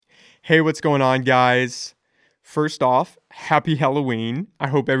Hey, what's going on, guys? First off, happy Halloween. I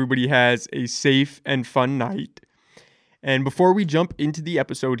hope everybody has a safe and fun night. And before we jump into the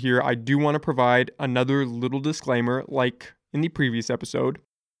episode here, I do want to provide another little disclaimer like in the previous episode.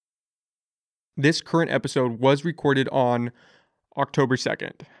 This current episode was recorded on October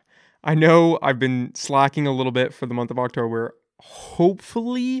 2nd. I know I've been slacking a little bit for the month of October.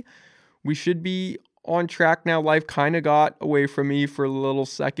 Hopefully, we should be on track now. Life kind of got away from me for a little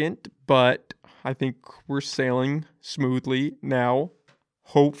second, but I think we're sailing smoothly now,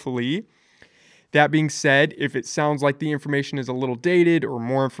 hopefully. That being said, if it sounds like the information is a little dated or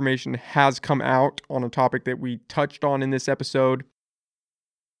more information has come out on a topic that we touched on in this episode,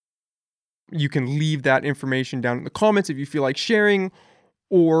 you can leave that information down in the comments if you feel like sharing,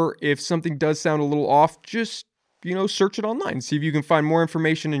 or if something does sound a little off, just, search it online. See if you can find more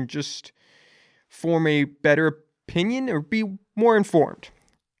information and just form a better opinion or be more informed,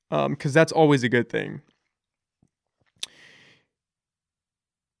 because that's always a good thing.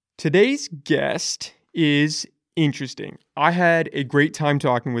 Today's guest is interesting. I had a great time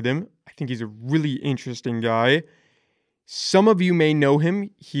talking with him. I think he's a really interesting guy. Some of you may know him.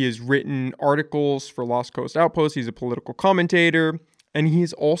 He has written articles for Lost Coast Outpost. He's a political commentator, and he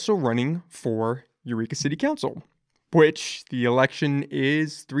is also running for Eureka City Council, which the election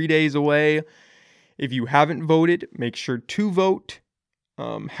is 3 days away. If you haven't voted, make sure to vote.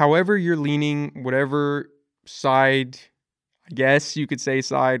 However you're leaning, whatever side, I guess you could say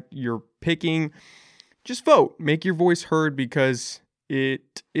side you're picking, just vote. Make your voice heard because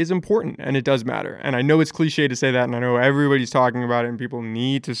it is important and it does matter. And I know it's cliche to say that, and I know everybody's talking about it and people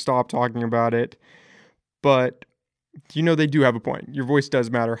need to stop talking about it. But, they do have a point. Your voice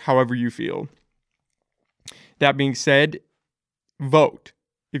does matter however you feel. That being said, vote.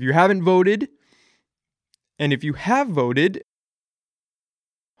 If you haven't voted, and if you have voted,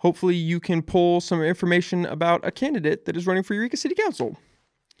 hopefully you can pull some information about a candidate that is running for Eureka City Council.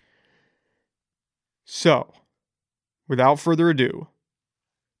 So, without further ado,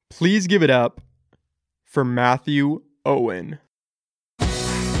 please give it up for Matthew Owen.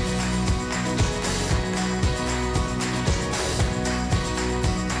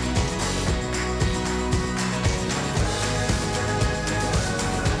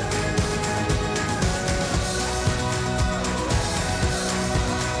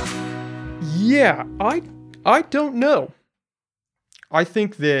 Yeah, I don't know. I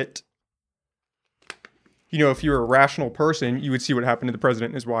think that, if you're a rational person, you would see what happened to the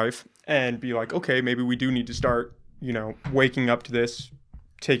president and his wife and be like, okay, maybe we do need to start, waking up to this,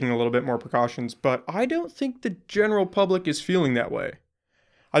 taking a little bit more precautions. But I don't think the general public is feeling that way.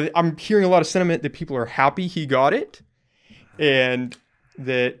 I'm hearing a lot of sentiment that people are happy he got it. And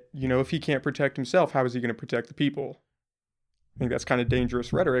that, if he can't protect himself, how is he going to protect the people? I think that's kind of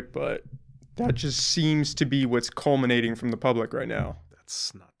dangerous rhetoric, but that just seems to be what's culminating from the public right now.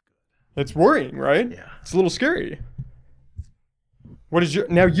 That's not good. It's worrying, right? Yeah. It's a little scary.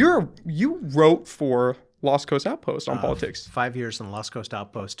 You wrote for Lost Coast Outpost on politics. 5 years on Lost Coast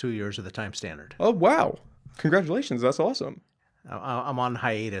Outpost, 2 years with the Times Standard. Oh, wow. Congratulations. That's awesome. I'm on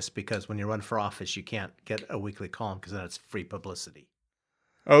hiatus because when you run for office, you can't get a weekly column because then it's free publicity.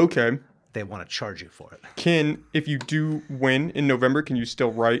 Okay. They want to charge you for it. If you do win in November, can you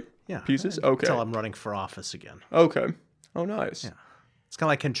still write pieces? Okay. Until I'm running for office again. Okay. Oh, nice. Yeah. It's kind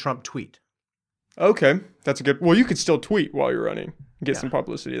of like, can Trump tweet? Okay. That's a good... Well, you could still tweet while you're running. Get some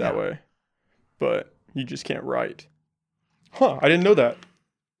publicity that way. But you just can't write. Huh. I didn't know that.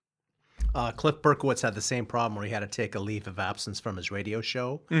 Cliff Berkowitz had the same problem where he had to take a leave of absence from his radio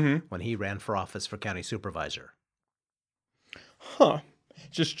show when he ran for office for county supervisor. Huh.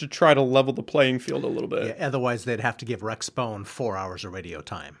 Just to try to level the playing field a little bit. Yeah, otherwise, they'd have to give Rex Bone 4 hours of radio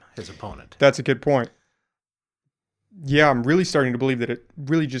time, his opponent. That's a good point. Yeah, I'm really starting to believe that it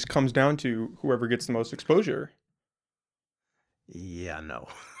really just comes down to whoever gets the most exposure. Yeah, no.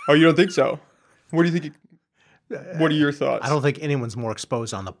 Oh, you don't think so? What do you think? What are your thoughts? I don't think anyone's more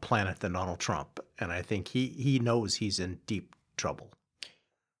exposed on the planet than Donald Trump. And I think he knows he's in deep trouble.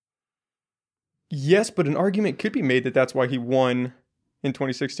 Yes, but an argument could be made that that's why he won in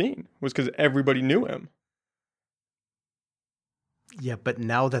 2016, was because everybody knew him. Yeah, but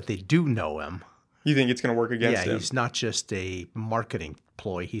now that they do know him... You think it's going to work against him? Yeah, he's not just a marketing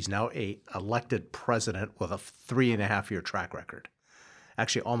ploy. He's now a elected president with a 3.5-year track record.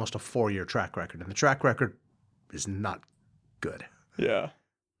 Actually, almost a 4-year track record. And the track record is not good. Yeah.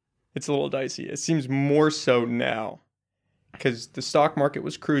 It's a little dicey. It seems more so now. Because the stock market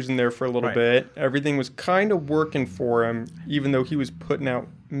was cruising there for a little bit. Everything was kind of working for him, even though he was putting out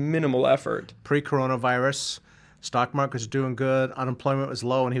minimal effort. Pre-coronavirus, Stock markets are doing good. Unemployment was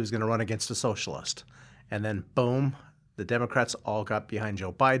low, and he was going to run against a socialist. And then, boom, the Democrats all got behind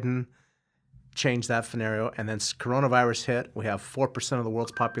Joe Biden, changed that scenario, and then coronavirus hit. We have 4% of the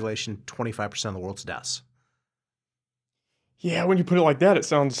world's population, 25% of the world's deaths. Yeah, when you put it like that, it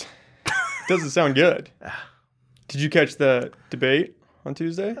doesn't sound good. Did you catch the debate on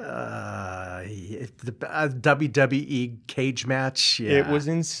Tuesday? The WWE cage match. Yeah. It was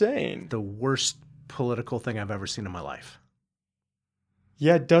insane. The worst political thing I've ever seen in my life.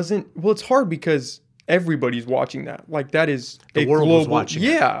 Yeah, it doesn't. Well, it's hard because everybody's watching that. Like, that is The a world global. was watching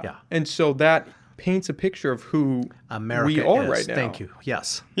it. Yeah. Yeah. And so that paints a picture of who America we are is. right now. Thank you.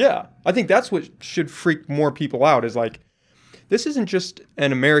 Yes. Yeah. I think that's what should freak more people out is like, this isn't just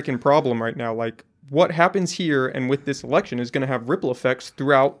an American problem right now. Like, what happens here and with this election is going to have ripple effects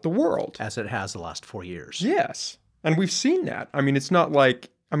throughout the world. As it has the last 4 years. Yes. And we've seen that. I mean, it's not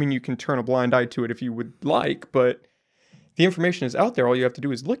like, you can turn a blind eye to it if you would like, but the information is out there. All you have to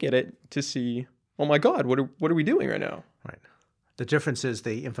do is look at it to see, oh my God, what are we doing right now? Right. The difference is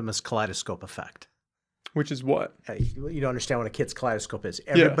the infamous kaleidoscope effect. Which is what? You don't understand what a kid's kaleidoscope is.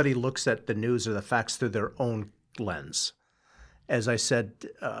 Everybody looks at the news or the facts through their own lens. As I said,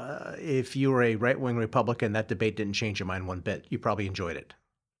 if you were a right-wing Republican, that debate didn't change your mind one bit. You probably enjoyed it.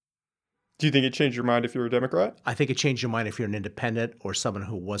 Do you think it changed your mind if you're a Democrat? I think it changed your mind if you're an independent or someone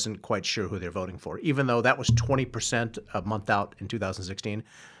who wasn't quite sure who they're voting for. Even though that was 20% a month out in 2016,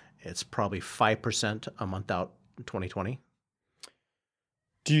 it's probably 5% a month out in 2020.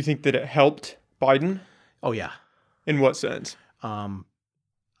 Do you think that it helped Biden? Oh, yeah. In what sense?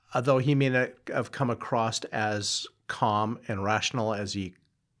 Although he may not have come across as calm and rational as he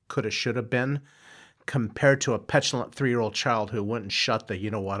could have, should have been, compared to a petulant 3-year-old child who wouldn't shut the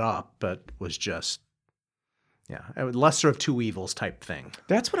you-know-what up, but was just, a lesser of two evils type thing.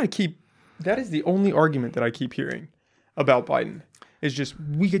 That is the only argument that I keep hearing about Biden. Is just,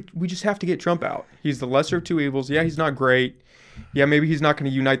 we just have to get Trump out. He's the lesser of two evils. Yeah, he's not great. Yeah, maybe he's not going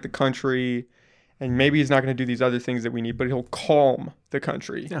to unite the country. And maybe he's not going to do these other things that we need, but he'll calm the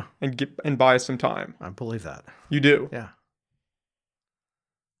country and buy us some time. I believe that. You do? Yeah.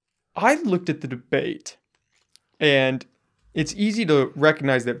 I looked at the debate, and it's easy to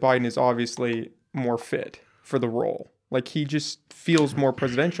recognize that Biden is obviously more fit for the role. Like, he just feels more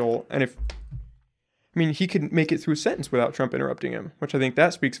presidential, and he could make it through a sentence without Trump interrupting him, which I think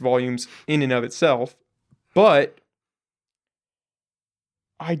that speaks volumes in and of itself. But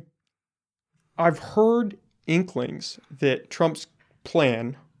I've heard inklings that Trump's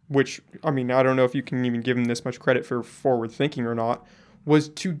plan, which, I don't know if you can even give him this much credit for forward thinking or not, was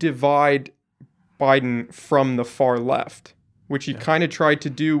to divide Biden from the far left, which he kind of tried to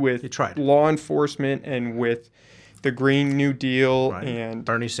do with law enforcement and with the Green New Deal and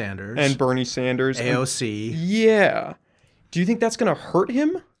Bernie Sanders. AOC. Yeah. Do you think that's going to hurt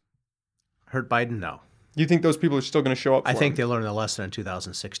him? Hurt Biden? No. Do you think those people are still going to show up for I think him? they learned a lesson in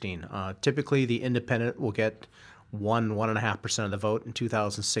 2016. Typically, the independent will get 1.5% of the vote. In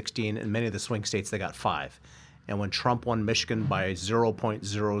 2016, in many of the swing states, they got 5%. And when Trump won Michigan by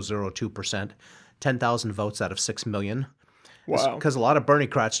 0.002%, 10,000 votes out of 6 million. Wow. Because a lot of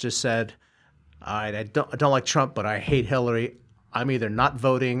Bernie-crats just said, I don't like Trump, but I hate Hillary. I'm either not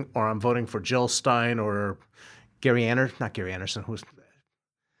voting or I'm voting for Jill Stein or Gary Anderson. Not Gary Anderson. Who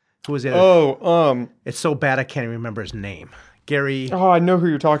was the other? It's so bad I can't even remember his name. Gary. Oh, I know who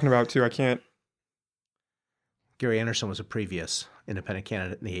you're talking about too. I can't. Gary Anderson was a previous independent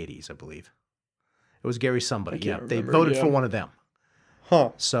candidate in the 80s, I believe. It was Gary somebody. Yeah, they voted for one of them.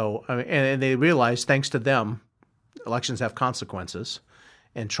 Huh. So, and they realized, thanks to them, elections have consequences.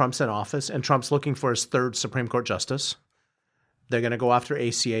 And Trump's in office, and Trump's looking for his 3rd Supreme Court justice. They're going to go after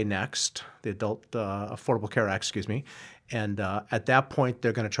ACA next, the Adult Affordable Care Act, excuse me. And at that point,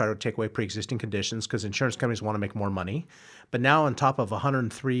 they're going to try to take away pre-existing conditions because insurance companies want to make more money. But now on top of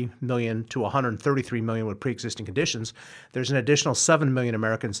 103 million to 133 million with pre-existing conditions, there's an additional 7 million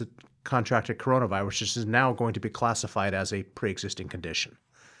Americans that contracted coronavirus, which is now going to be classified as a pre-existing condition.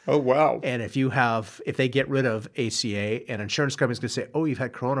 Oh, wow. And if they get rid of ACA and insurance companies can say, oh, you've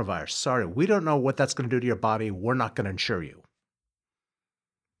had coronavirus. Sorry, we don't know what that's going to do to your body. We're not going to insure you.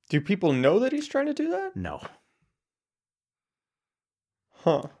 Do people know that he's trying to do that? No.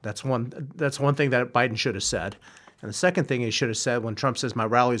 Huh. That's one thing that Biden should have said. And the second thing he should have said when Trump says my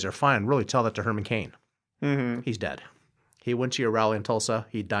rallies are fine, really tell that to Herman Cain. Mm-hmm. He's dead. He went to your rally in Tulsa.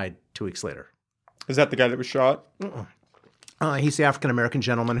 He died 2 weeks later. Is that the guy that was shot? He's the African-American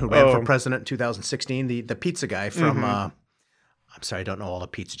gentleman who ran for president in 2016, the pizza guy from, I'm sorry, I don't know all the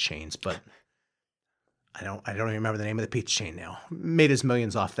pizza chains, but I don't even remember the name of the pizza chain now. Made his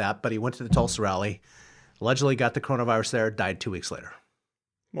millions off that, but he went to the Tulsa rally, Allegedly got the coronavirus there, died 2 weeks later.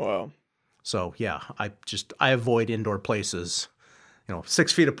 Wow. So yeah, I avoid indoor places.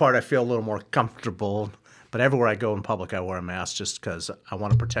 6 feet apart, I feel a little more comfortable. But everywhere I go in public, I wear a mask just because I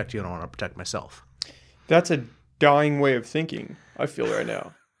want to protect you and I want to protect myself. That's a dying way of thinking, I feel right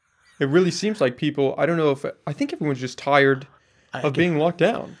now. It really seems like people, I don't know if, I think everyone's just tired of being locked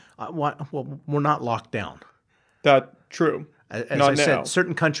down. Well, we're not locked down. That's true. As Not I now. said,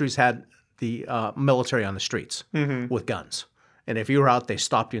 certain countries had the military on the streets with guns. And if you were out, they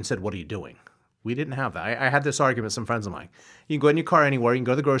stopped you and said, what are you doing? We didn't have that. I had this argument with some friends of mine. You can go in your car anywhere. You can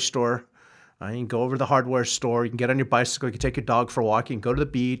go to the grocery store. You can go over to the hardware store. You can get on your bicycle. You can take your dog for a walk. You can go to the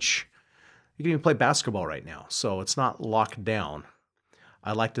beach. You can even play basketball right now. So it's not locked down.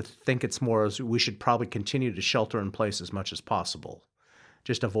 I like to think it's more as we should probably continue to shelter in place as much as possible.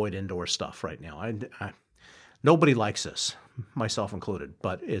 Just avoid indoor stuff right now. Nobody likes this, myself included.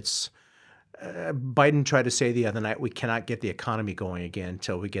 But it's Biden tried to say the other night, we cannot get the economy going again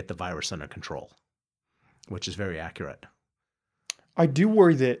until we get the virus under control, which is very accurate. I do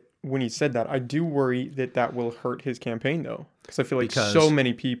worry that when he said that, I do worry that that will hurt his campaign, though. Because I feel like so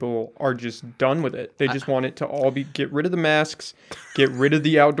many people are just done with it. They just want it to all be, get rid of the masks, get rid of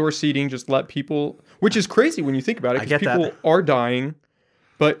the outdoor seating, just let people, which is crazy when you think about it, because people are dying.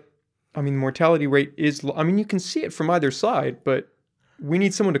 But, I mean, the mortality rate is, you can see it from either side, but we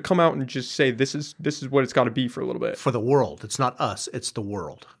need someone to come out and just say, this is what it's got to be for a little bit. For the world. It's not us. It's the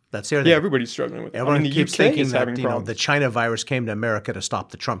world. That's the other thing. Yeah, everybody's struggling with it. Everyone keeps thinking that problems. the China virus came to America to stop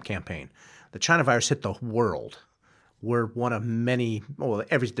the Trump campaign. The China virus hit the world. We're one of many. Well,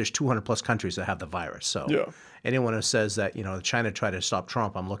 there's 200 plus countries that have the virus. So anyone who says that China tried to stop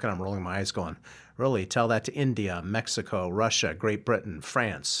Trump, I'm rolling my eyes, going, really? Tell that to India, Mexico, Russia, Great Britain,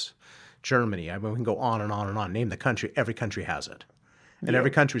 France, Germany. I mean, we can go on and on and on. Name the country. Every country has it, and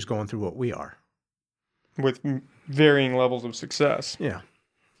every country's going through what we are, with varying levels of success. Yeah.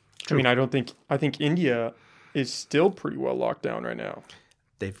 True. I mean, I think India is still pretty well locked down right now.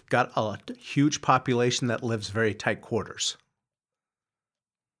 They've got a huge population that lives very tight quarters.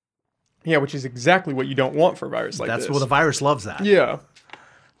 Yeah, which is exactly what you don't want for a virus like this. That's the virus loves that. Yeah.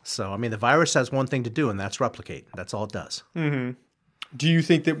 So, the virus has one thing to do, and that's replicate. That's all it does. Mm-hmm. Do you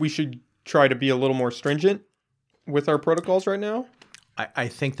think that we should try to be a little more stringent with our protocols right now? I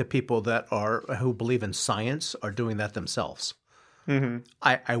think the people who believe in science are doing that themselves. Mm-hmm.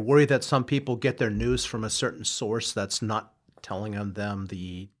 I worry that some people get their news from a certain source that's not telling them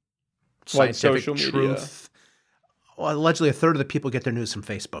the scientific social truth. Media. Well, allegedly, a third of the people get their news from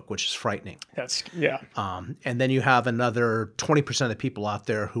Facebook, which is frightening. And then you have another 20% of the people out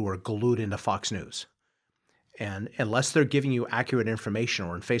there who are glued into Fox News. And unless they're giving you accurate information,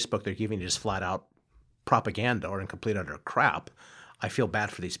 or in Facebook they're giving you just flat out propaganda or incomplete utter crap, I feel bad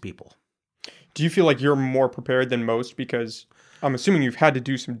for these people. Do you feel like you're more prepared than most? Because I'm assuming you've had to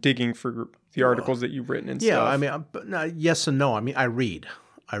do some digging for the articles that you've written and stuff. Yeah, yes and no. I read.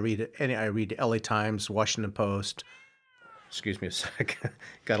 I read LA Times, Washington Post. Excuse me a sec.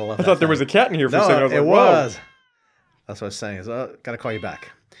 Gotta love that. I thought there was a cat in here for a second. It was. That's what I was saying. Gotta call you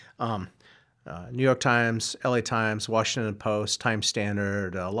back. New York Times, LA Times, Washington Post, Times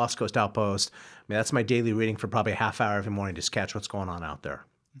Standard, Los Coast Outpost. That's my daily reading for probably a half hour every morning to just catch what's going on out there.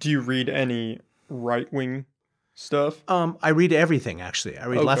 Do you read any right-wing stuff? I read everything, actually. I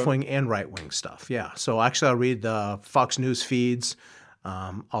read left-wing and right-wing stuff, yeah. So actually I'll read the Fox News feeds.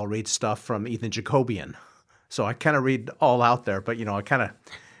 I'll read stuff from Ethan Jacobian. So I kind of read all out there, but,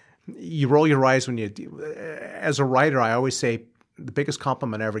 you roll your eyes when as a writer, I always say the biggest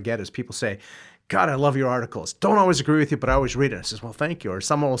compliment I ever get is people say, God, I love your articles. Don't always agree with you, but I always read it. I says, well, thank you. Or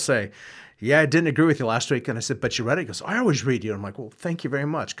someone will say, yeah, I didn't agree with you last week. And I said, but you read it? He goes, I always read you. And I'm like, well, thank you very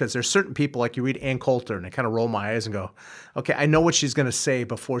much. Because there's certain people, like you read Ann Coulter, and I kind of roll my eyes and go, okay, I know what she's going to say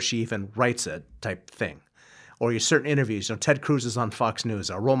before she even writes it, type thing. Or your certain interviews, Ted Cruz is on Fox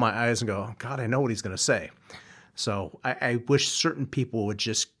News. I'll roll my eyes and go, oh, God, I know what he's going to say. So I wish certain people would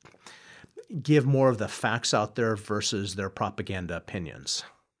just give more of the facts out there versus their propaganda opinions.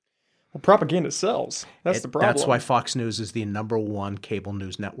 Well, propaganda sells. That's the problem. That's why Fox News is the #1 cable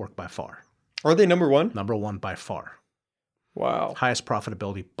news network by far. Are they number one? Number one by far. Wow. Highest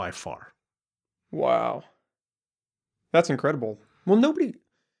profitability by far. Wow. That's incredible. Well,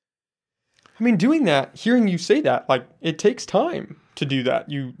 doing that, hearing you say that, it takes time to do that.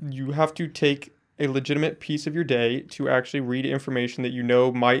 You have to take a legitimate piece of your day to actually read information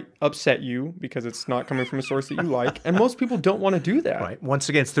that might upset you because it's not coming from a source that you like. And most people don't want to do that. Right. Once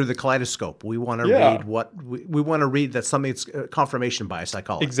again, it's through the kaleidoscope. We want to read we want to read that something that's confirmation bias, I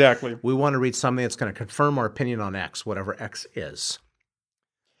call it. Exactly. We want to read something that's going to confirm our opinion on X, whatever X is.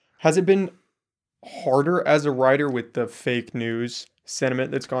 Has it been harder as a writer with the fake news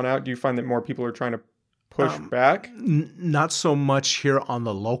sentiment that's gone out? Do you find that more people are trying to push back? Not so much here on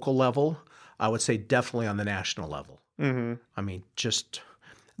the local level. I would say definitely on the national level. Mm-hmm. I mean, just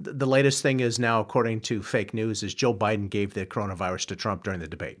the latest thing is now, according to fake news, is Joe Biden gave the coronavirus to Trump during the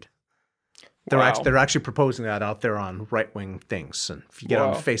debate. Wow. They're actually proposing that out there on right-wing things. And if you get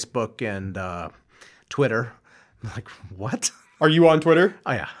Wow. on Facebook and Twitter, I'm like, what? Are you on Twitter?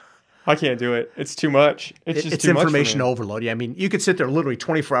 Oh, yeah. I can't do it. It's too much. It's just It's too much for information me. overload. Yeah, I mean, you could sit there literally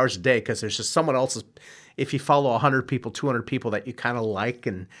 24 hours a day because there's just someone else's. If you follow 100 people, 200 people that you kind of like,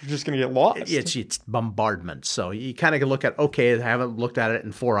 and You're just going to get lost. it's bombardment. So you kind of can look at, okay, I haven't looked at it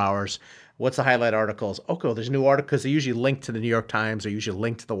in 4 hours. What's the highlight articles? Okay, there's a new article because they usually link to the New York Times. They usually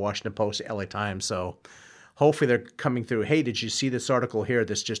link to the Washington Post, LA Times. So hopefully they're coming through, hey, did you see this article here?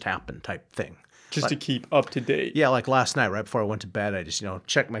 This just happened type thing. Just to keep up to date. Yeah, like last night, right before I went to bed, I just,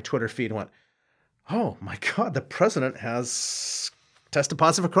 checked my Twitter feed and went, oh my God, the president has tested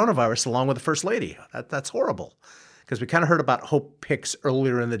positive for coronavirus along with the first lady. That's horrible. Because we kind of heard about Hope Hicks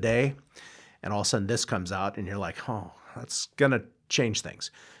earlier in the day, and all of a sudden this comes out, and you're like, oh, that's going to change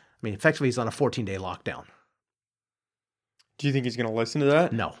things. I mean, effectively, he's on a 14-day lockdown. Do you think he's going to listen to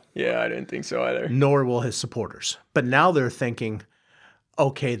that? No. Yeah, I didn't think so either. Nor will his supporters. But now they're thinking,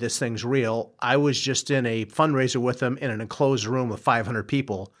 okay, this thing's real. I was just in a fundraiser with him in an enclosed room with 500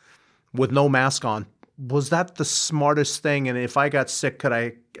 people with no mask on. Was that the smartest thing? And if I got sick, could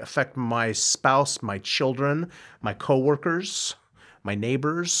I affect my spouse, my children, my coworkers, my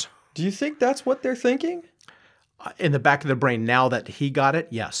neighbors? Do you think that's what they're thinking? In the back of their brain, now that he got it,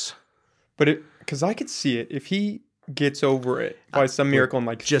 yes. But because I could see it, if he gets over it by some miracle in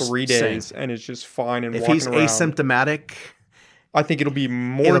like just 3 days and is just fine and If walking he's around, asymptomatic, I think it'll be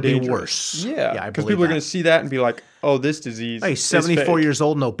more it'll be dangerous. worse. Yeah, Yeah, I because believe people are that. going to see that and be like, "Oh, this disease." he's is 74 fake. years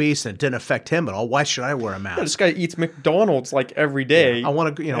old and obese, and it didn't affect him at all. Why should I wear a mask? Yeah, this guy eats McDonald's like every day. I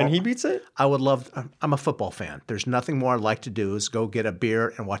want to, and he beats it. I would love. I'm a football fan. There's nothing more I'd like to do is go get a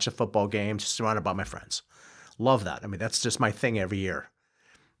beer and watch a football game, just surrounded by my friends. Love that. I mean, that's just my thing every year.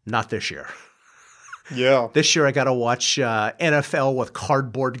 Not this year. Yeah, This year I got to watch NFL with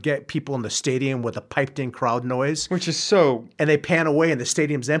cardboard, get people in the stadium with a piped-in crowd noise, which is so. and they pan away and the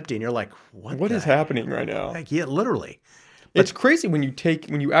stadium's empty, and you're like, What is happening right now? heck? Yeah, literally. It's crazy when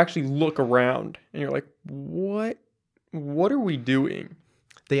you actually look around and you're like, what are we doing?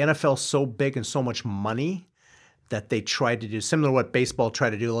 The NFL's so big and so much money that they tried to do similar to what baseball tried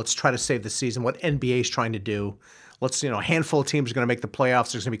to do. Let's try to save the season. What NBA is trying to do. Let's, a handful of teams are going to make the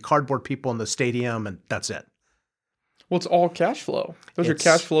playoffs. There's going to be cardboard people in the stadium, and that's it. Well, it's all cash flow. Those are It's-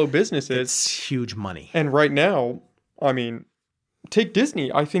 cash flow businesses. It's huge money. And right now, I mean, take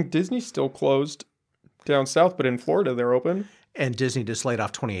Disney. I think Disney's still closed down south, but in Florida, they're open. And Disney just laid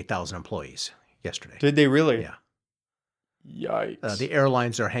off 28,000 employees yesterday. Did they really? Yeah. Yikes. The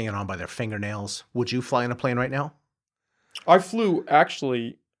airlines are hanging on by their fingernails. Would you fly in a plane right now? I flew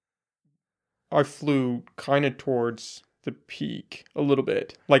kind of towards the peak a little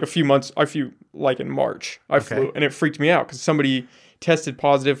bit. Like like in March, I flew, and it freaked me out because somebody tested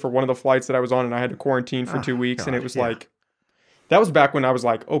positive for one of the flights that I was on, and I had to quarantine for 2 weeks. And it was like, that was back when I was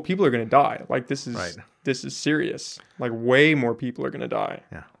like, oh, people are going to die. Like, this is serious. Like, way more people are going to die.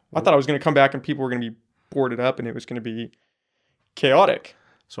 Yeah. I thought I was going to come back and people were going to be boarded up and it was going to be chaotic.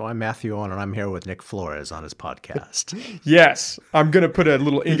 So I'm Matthew Owen, and I'm here with Nick Flores on his podcast. Yes. I'm going to put a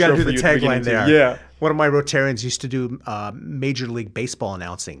little intro gotta do for the you at the beginning tagline too. there. Yeah. One of my Rotarians used to do Major League Baseball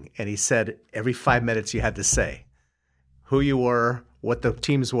announcing, and he said every 5 minutes you had to say who you were, what the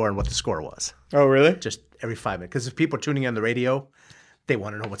teams were, and what the score was. Oh, really? Just every 5 minutes. Because if people are tuning in on the radio, they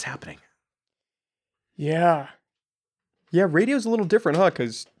want to know what's happening. Yeah. Yeah, radio's a little different, huh?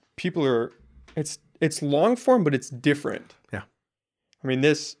 Because people are, it's long form, but it's different. Yeah. I mean,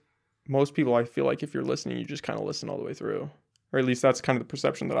 most people, I feel like if you're listening, you just kind of listen all the way through. Or at least that's kind of the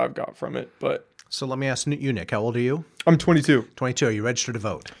perception that I've got from it. But So let me ask you, Nick, how old are you? I'm 22. 22. Are you registered to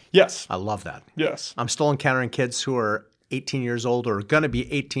vote? Yes. I love that. Yes. I'm still encountering kids who are 18 years old or going to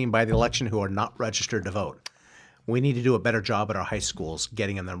be 18 by the election who are not registered to vote. We need to do a better job at our high schools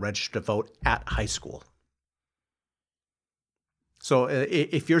getting them registered to vote at high school. So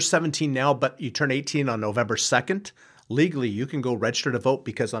if you're 17 now, but you turn 18 on November 2nd, legally you can go register to vote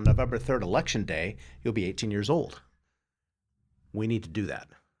because on November 3rd, election day, you'll be 18 years old. We need to do that.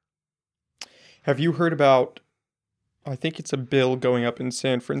 Have you heard about, I think it's a bill going up in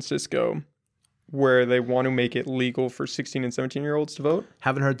San Francisco where they want to make it legal for 16 and 17-year-olds to vote?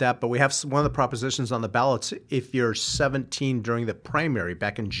 Haven't heard that, but we have one of the propositions on the ballots. If you're 17 during the primary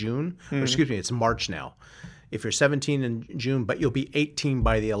back in June, or excuse me, it's March now. If you're 17 in June, but you'll be 18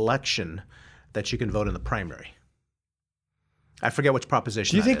 by the election, that you can vote in the primary. I forget which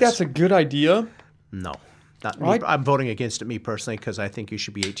proposition. Do you think that's a good idea? No. Not me. I'm voting against it, me personally, because I think you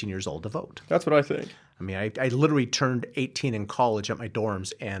should be 18 years old to vote. That's what I think. I mean, I literally turned 18 in college at my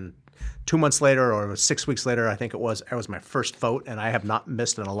dorms, and 2 months later, or 6 weeks later, I think it was my first vote, and I have not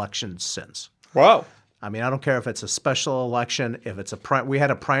missed an election since. Wow. I mean, I don't care if it's a special election, if it's we had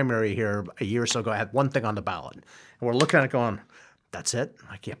a primary here a year or so ago. I had one thing on the ballot, and we're looking at it going, that's it?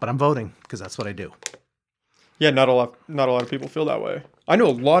 Like, yeah, but I'm voting because that's what I do. Yeah, not a lot of people feel that way. I know a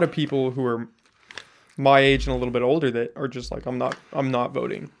lot of people who are my age and a little bit older that are just like, I'm not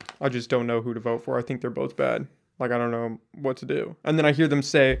voting. I just don't know who to vote for. I think they're both bad. Like, I don't know what to do. And then I hear them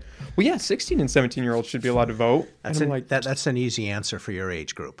say, well, yeah, 16 and 17-year-olds should be allowed to vote. That's an easy answer for your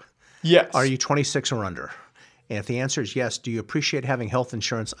age group. Yes. Are you 26 or under? And if the answer is yes, do you appreciate having health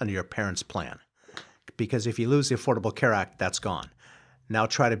insurance under your parents' plan? Because if you lose the Affordable Care Act, that's gone. Now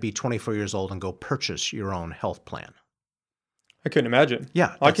try to be 24 years old and go purchase your own health plan. I couldn't imagine.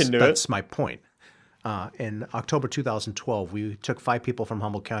 Yeah, I can do it. That's my point. In October 2012, we took 5 people from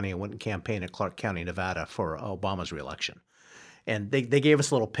Humboldt County and went and campaigned in Clark County, Nevada for Obama's reelection. And they gave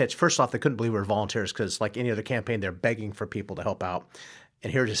us a little pitch. First off, they couldn't believe we were volunteers because like any other campaign, they're begging for people to help out.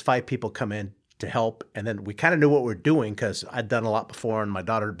 And here just 5 people come in to help. And then we kind of knew what we were doing because I'd done a lot before and my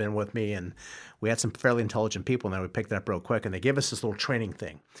daughter had been with me. And we had some fairly intelligent people. And then we picked it up real quick. And they gave us this little training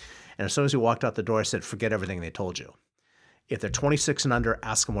thing. And as soon as we walked out the door, I said, forget everything they told you. If they're 26 and under,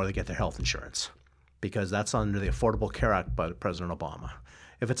 ask them where they get their health insurance, because that's under the Affordable Care Act by President Obama.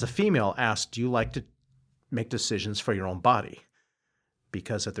 If it's a female, ask, do you like to make decisions for your own body?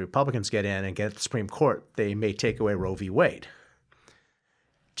 Because if the Republicans get in and get at the Supreme Court, they may take away Roe v. Wade.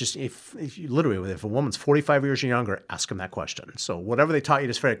 Just if a woman's 45 years or younger, ask them that question. So whatever they taught you,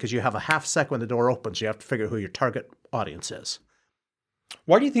 just figure it, because you have a half second when the door opens, you have to figure who your target audience is.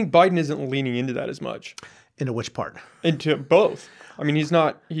 Why do you think Biden isn't leaning into that as much? Into which part? Into both. I mean,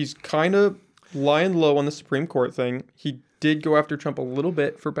 he's kind of lying low on the Supreme Court thing. He did go after Trump a little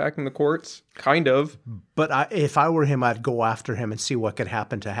bit for backing the courts, kind of. But if I were him, I'd go after him and see what could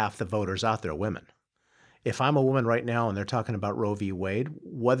happen to half the voters out there, women. If I'm a woman right now and they're talking about Roe v. Wade,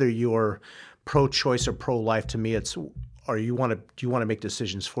 whether you're pro-choice or pro-life, to me, it's, do you want to make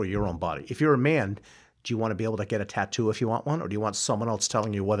decisions for your own body? If you're a man, do you want to be able to get a tattoo if you want one, or do you want someone else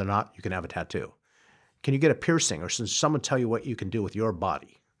telling you whether or not you can have a tattoo? Can you get a piercing, or does someone tell you what you can do with your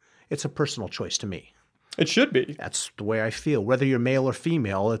body? It's a personal choice to me. It should be. That's the way I feel. Whether you're male or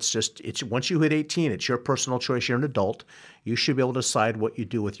female, it's once you hit 18, it's your personal choice. You're an adult. You should be able to decide what you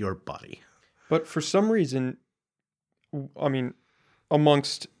do with your body. But for some reason, I mean,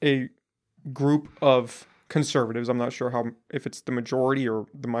 amongst a group of conservatives, I'm not sure if it's the majority or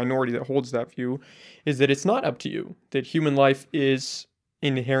the minority that holds that view, is that it's not up to you, that human life is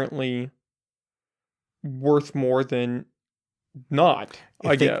inherently worth more than not,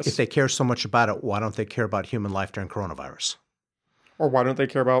 I guess. If they care so much about it, why don't they care about human life during coronavirus? Or why don't they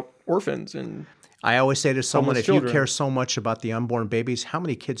care about orphans? And I always say to someone, if children. you care so much about the unborn babies, how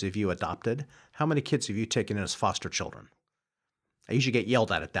many kids have you adopted? How many kids have you taken in as foster children? I usually get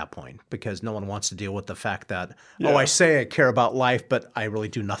yelled at that point because no one wants to deal with the fact that, I say I care about life, but I really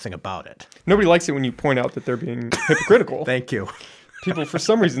do nothing about it. Nobody likes it when you point out that they're being hypocritical. Thank you. People, for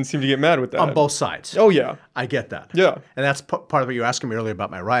some reason, seem to get mad with that. On both sides. Oh, yeah. I get that. Yeah. And that's part of what you were asking me earlier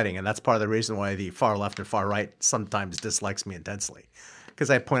about my writing, and that's part of the reason why the far left and far right sometimes dislikes me intensely, because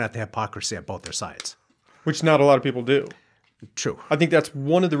I point out the hypocrisy at both their sides. Which not a lot of people do. True. I think that's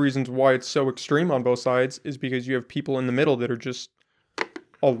one of the reasons why it's so extreme on both sides, is because you have people in the middle that are just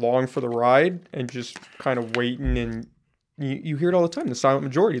along for the ride and just kind of waiting, and you hear it all the time, the silent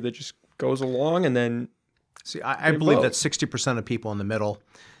majority that just goes along and then... See, I believe that 60% of people in the middle,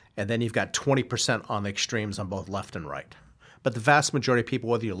 and then you've got 20% on the extremes on both left and right. But the vast majority of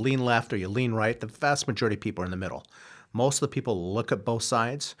people, whether you lean left or you lean right, the vast majority of people are in the middle. Most of the people look at both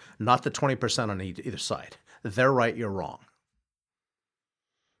sides, not the 20% on either side. They're right, you're wrong.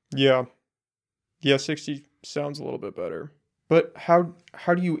 Yeah. Yeah, 60 sounds a little bit better. But how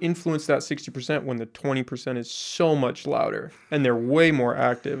do you influence that 60% when the 20% is so much louder and they're way more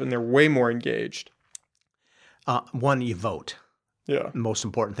active and they're way more engaged? 1, you vote. Yeah. Most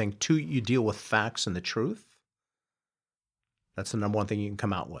important thing. 2, you deal with facts and the truth. That's the number one thing you can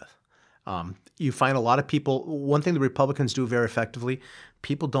come out with. You find a lot of people, one thing the Republicans do very effectively,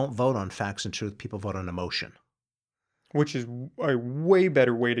 people don't vote on facts and truth, people vote on emotion. Which is a way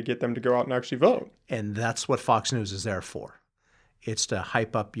better way to get them to go out and actually vote. And that's what Fox News is there for. It's to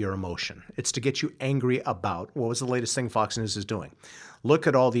hype up your emotion. It's to get you angry about, what was the latest thing Fox News is doing? Look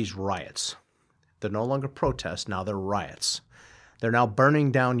at all these riots. They're no longer protests, now they're riots. They're now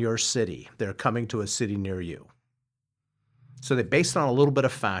burning down your city. They're coming to a city near you. So they, based on a little bit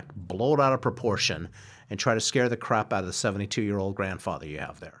of fact, blow it out of proportion and try to scare the crap out of the 72-year-old grandfather you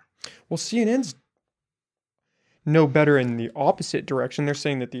have there. Well, CNN's no better in the opposite direction. They're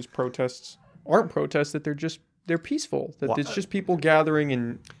saying that these protests aren't protests, that they're peaceful, that it's just people gathering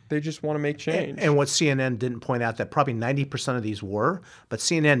and they just want to make change. And what CNN didn't point out, that probably 90% of these were, but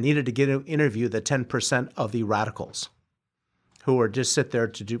CNN needed to get an interview the 10% of the radicals who are just sit there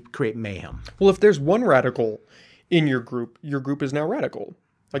to create mayhem. Well, if there's one radical in your group is now radical.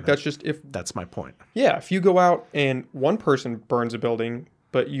 Like that's just That's my point. Yeah, if you go out and one person burns a building,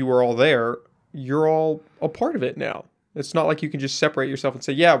 but you were all there, you're all a part of it now. It's not like you can just separate yourself and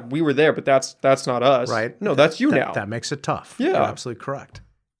say, yeah, we were there, but that's not us. Right. No, that's you now. That makes it tough. Yeah. You're absolutely correct.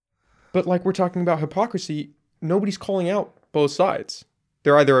 But like we're talking about hypocrisy, nobody's calling out both sides.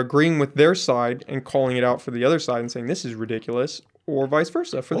 They're either agreeing with their side and calling it out for the other side and saying this is ridiculous, or vice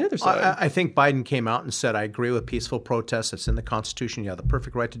versa for the other side. I think Biden came out and said, I agree with peaceful protests. It's in the Constitution. You have the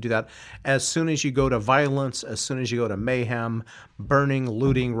perfect right to do that. As soon as you go to violence, as soon as you go to mayhem, burning,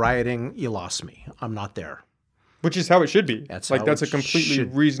 looting, rioting, you lost me. I'm not there. Which is how it should be. That's a completely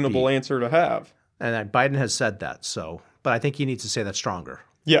reasonable answer to have. And Biden has said that. But I think he needs to say that stronger.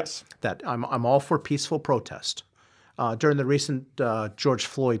 Yes. That I'm all for peaceful protest. During the recent George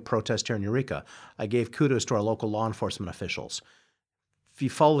Floyd protest here in Eureka, I gave kudos to our local law enforcement officials. If you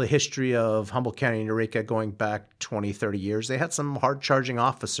follow the history of Humboldt County and Eureka going back 20, 30 years, they had some hard-charging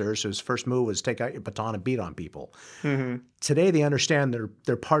officers whose first move was take out your baton and beat on people. Mm-hmm. Today, they understand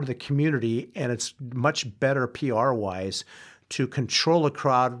they're part of the community, and it's much better PR-wise to control a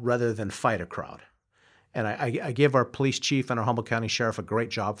crowd rather than fight a crowd. And I give our police chief and our Humboldt County sheriff a great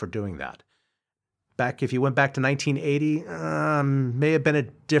job for doing that. If you went back to 1980, may have been a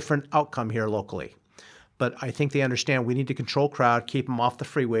different outcome here locally. But I think they understand we need to control crowd, keep them off the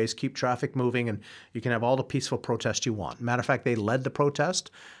freeways, keep traffic moving, and you can have all the peaceful protest you want. Matter of fact, they led the protest.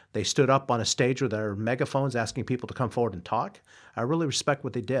 They stood up on a stage with their megaphones asking people to come forward and talk. I really respect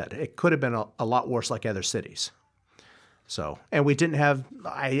what they did. It could have been a lot worse like other cities. And we didn't have,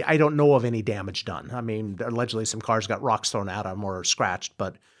 I don't know of any damage done. I mean, allegedly some cars got rocks thrown at them or scratched,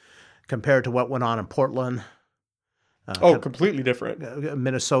 but compared to what went on in Portland. Completely different.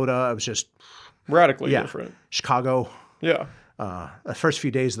 Minnesota, it was just radically different. Chicago. Yeah. The first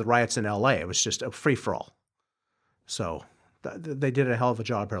few days of the riots in LA, it was just a free-for-all. So they did a hell of a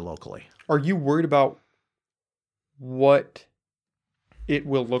job here locally. Are you worried about what it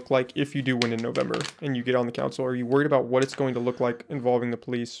will look like if you do win in November and you get on the council? Are you worried about what it's going to look like involving the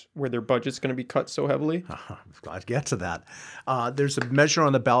police, where their budget's going to be cut so heavily? I'm glad to get to that. There's a measure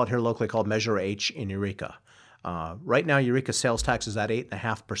on the ballot here locally called Measure H in Eureka. Right now, Eureka sales tax is at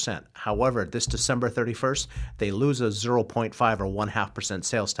 8.5%. However, this December 31st, they lose a 0.5 or 1/2%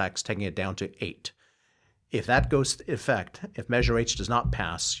 sales tax, taking it down to 8. If that goes into effect, if Measure H does not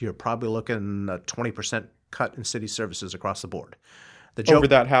pass, you're probably looking at a 20% cut in city services across the board. Over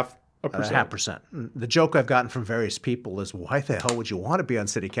that 0.5%. 0.5%. The joke I've gotten from various people is, why the hell would you want to be on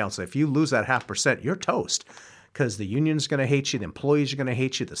city council? If you lose that 0.5%, you're toast, because the union's going to hate you, the employees are going to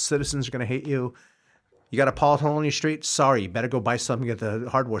hate you, the citizens are going to hate you. You got a pothole on your street? Sorry, you better go buy something at the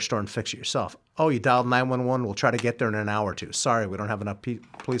hardware store and fix it yourself. Oh, you dialed 911? We'll try to get there in an hour or two. Sorry, we don't have enough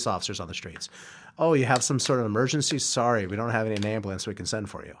police officers on the streets. Oh, you have some sort of emergency? Sorry, we don't have any ambulance we can send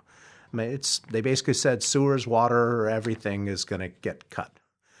for you. I mean, they basically said sewers, water, everything is going to get cut.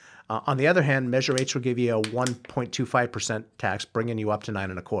 On the other hand, Measure H will give you a 1.25% tax, bringing you up to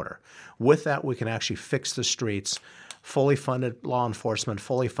 9.25%. With that, we can actually fix the streets, fully funded law enforcement,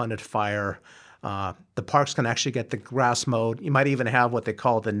 fully funded fire. The parks can actually get the grass mowed. You might even have what they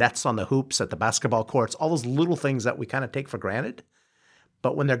call the nets on the hoops at the basketball courts, all those little things that we kind of take for granted.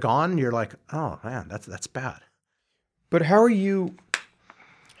 But when they're gone, you're like, oh, man, that's bad. But how are you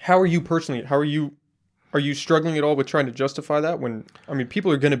personally? Are you struggling at all with trying to justify that when, I mean,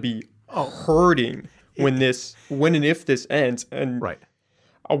 people are going to be hurting when and if this ends, and right.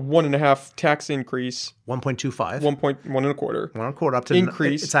 A 1.5 tax increase, 1.25, 1.25 up to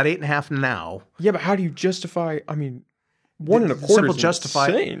increase. It's at 8.5 now. Yeah, but how do you justify? I mean, 1.25 is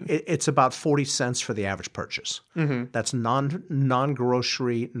insane. It's about 40 cents for the average purchase. Mm-hmm. That's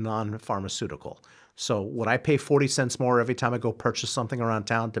non-grocery, non-pharmaceutical. So would I pay 40 cents more every time I go purchase something around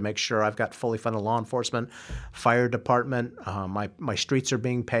town to make sure I've got fully funded law enforcement, fire department, my streets are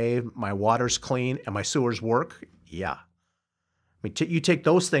being paved, my water's clean, and my sewers work? Yeah. I mean, you take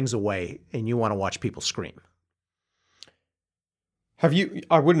those things away and you want to watch people scream. I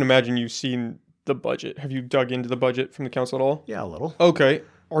wouldn't imagine you've seen the budget. Have you dug into the budget from the council at all? Yeah, a little. Okay.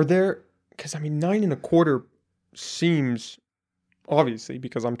 Are there, because I mean, 9.25 seems obviously,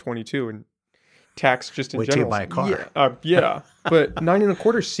 because I'm 22 and tax just in Wait till you general. buy a car. Yeah. But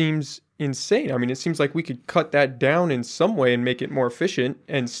 9.25 seems insane. I mean, it seems like we could cut that down in some way and make it more efficient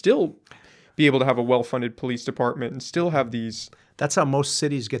and still be able to have a well-funded police department and still have these. That's how most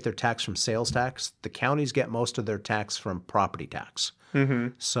cities get their tax, from sales tax. The counties get most of their tax from property tax.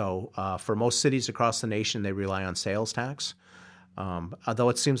 Mm-hmm. So for most cities across the nation, they rely on sales tax. Although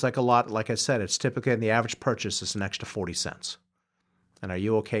it seems like a lot, like I said, it's typically in the average purchase is an extra 40 cents. And are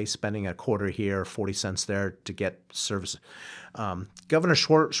you okay spending a quarter here, 40 cents there to get services? Governor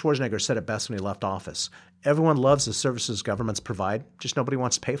Schwarzenegger said it best when he left office. Everyone loves the services governments provide, just nobody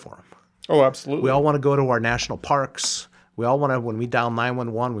wants to pay for them. Oh, absolutely. We all want to go to our national parks. We all want to, when we dial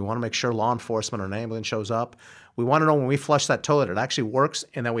 911, we want to make sure law enforcement or an ambulance shows up. We want to know when we flush that toilet, it actually works,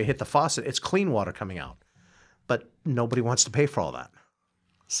 and then we hit the faucet, it's clean water coming out. But nobody wants to pay for all that.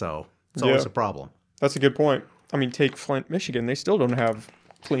 So it's always a problem. That's a good point. I mean, take Flint, Michigan. They still don't have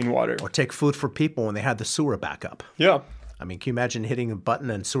clean water. Or take Food for People when they had the sewer backup. Yeah. I mean, can you imagine hitting a button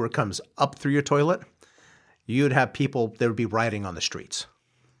and sewer comes up through your toilet? You'd have people, there would be rioting on the streets.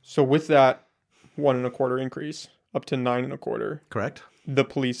 So with that 1.25 increase up to 9.25, correct? The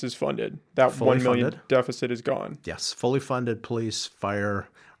police is funded. That Fully 1 million funded. deficit is gone. Yes, fully funded police, fire,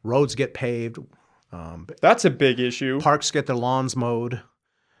 roads get paved. That's a big issue. Parks get their lawns mowed.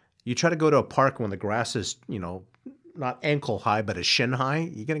 You try to go to a park when the grass is, not ankle high, but is shin high,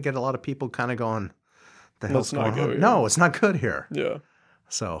 you're going to get a lot of people kind of going, the hell's going on? No, it's not good here. Yeah.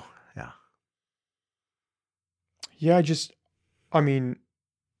 So, yeah. Yeah, I mean,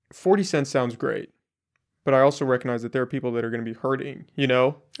 40 cents sounds great. But I also recognize that there are people that are going to be hurting,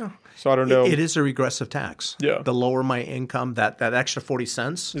 Oh. So I don't know. It is a regressive tax. Yeah. The lower my income, that extra 40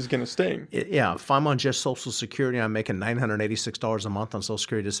 cents is going to sting. If I'm on just Social Security, I'm making $986 a month on Social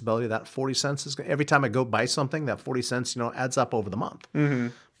Security disability. That 40 cents is every time I go buy something, that 40 cents, adds up over the month. Mm-hmm.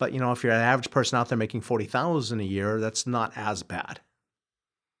 But if you're an average person out there making $40,000 a year, that's not as bad.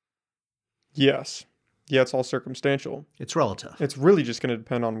 Yes. Yeah, it's all circumstantial. It's relative. It's really just going to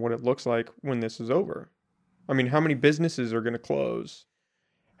depend on what it looks like when this is over. I mean, how many businesses are going to close?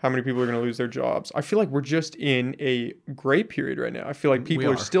 How many people are going to lose their jobs? I feel like we're just in a gray period right now. I feel like people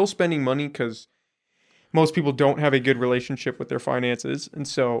are still spending money because most people don't have a good relationship with their finances. And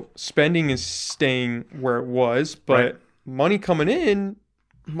so spending is staying where it was, but money coming in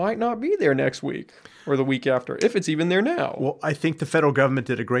might not be there next week or the week after, if it's even there now. Well, I think the federal government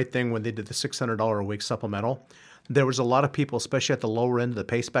did a great thing when they did the $600 a week supplemental. There was a lot of people, especially at the lower end of the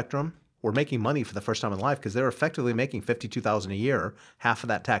pay spectrum, were making money for the first time in life because they were effectively making $52,000 a year, half of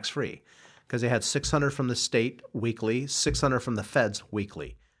that tax-free, because they had $600 from the state weekly, $600 from the feds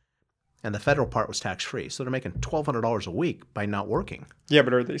weekly, and the federal part was tax-free. So they're making $1,200 a week by not working. Yeah,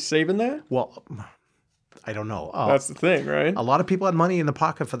 but are they saving that? Well, I don't know. That's the thing, right? A lot of people had money in the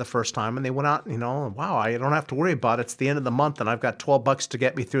pocket for the first time, and they went out, wow, I don't have to worry about it. It's the end of the month, and I've got $12 to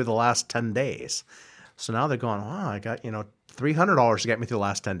get me through the last 10 days. So now they're going, wow, I got, $300 to get me through the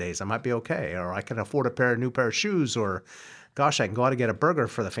last 10 days. I might be okay. Or I can afford a new pair of shoes. Or, gosh, I can go out and get a burger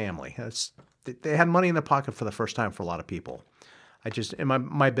for the family. They had money in their pocket for the first time for a lot of people. In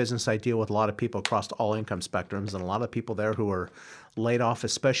my business, I deal with a lot of people across all income spectrums. And a lot of people there who are laid off,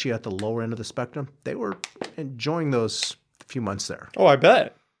 especially at the lower end of the spectrum, they were enjoying those few months there. Oh, I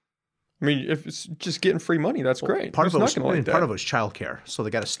bet. I mean, if it's just getting free money, that's great. Part of it was childcare. So they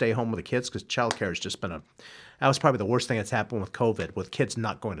got to stay home with the kids because childcare has just been that was probably the worst thing that's happened with COVID, with kids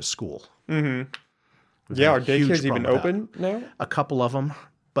not going to school. Mm-hmm. Yeah, are daycares even open now? A couple of them,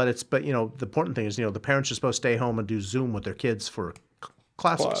 but the important thing is, the parents are supposed to stay home and do Zoom with their kids for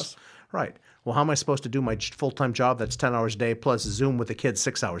classes. Right. Well, how am I supposed to do my full-time job that's 10 hours a day plus Zoom with the kids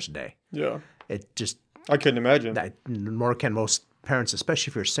 6 hours a day? Yeah. I couldn't imagine. Nor can most parents,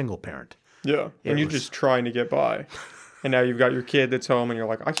 especially if you're a single parent. Yeah. And you're just trying to get by. And now you've got your kid that's home and you're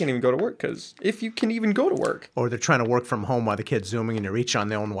like, I can't even go to work because if you can even go to work. Or they're trying to work from home while the kid's Zooming and they're each on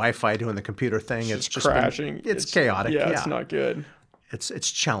their own Wi-Fi doing the computer thing. It's just crashing. It's chaotic. Yeah, it's not good.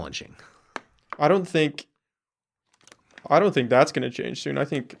 It's challenging. I don't think that's going to change soon. I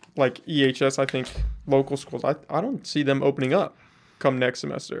think like EHS, I think local schools, I don't see them opening up come next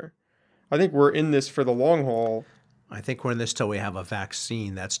semester. I think we're in this for the long haul. I think we're in this till we have a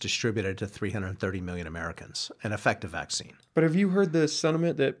vaccine that's distributed to 330 million Americans, an effective vaccine. But have you heard the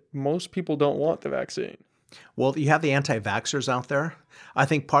sentiment that most people don't want the vaccine? Well, you have the anti-vaxxers out there. I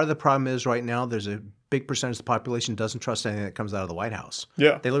think part of the problem is right now there's a big percentage of the population doesn't trust anything that comes out of the White House.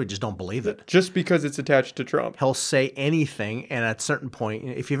 Yeah. They literally just don't believe it. Just because it's attached to Trump. He'll say anything, and at a certain point,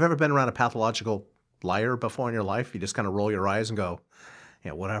 if you've ever been around a pathological liar before in your life, you just kind of roll your eyes and go,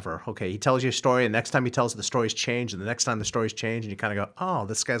 whatever. Okay, he tells you a story, and next time he tells it, the story's changed, and the next time the story's changed, and you kind of go, oh,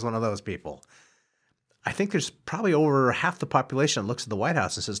 this guy's one of those people. I think there's probably over half the population that looks at the White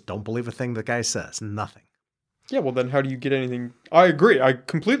House and says, don't believe a thing the guy says. Nothing. Yeah, well, then how do you get anything? I agree. I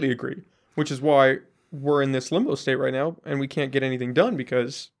completely agree. Which is why we're in this limbo state right now, and we can't get anything done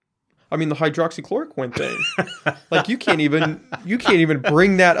because, I mean, the hydroxychloroquine thing. Like, you can't even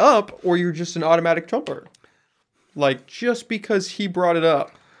bring that up, or you're just an automatic Trumper. Like, just because he brought it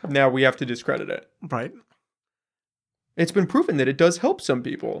up, now we have to discredit it. Right. It's been proven that it does help some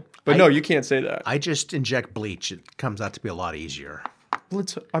people. But no, you can't say that. I just inject bleach. It comes out to be a lot easier.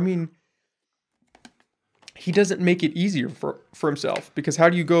 He doesn't make it easier for himself. Because how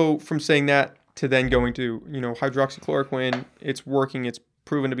do you go from saying that to then going to, hydroxychloroquine, it's working, it's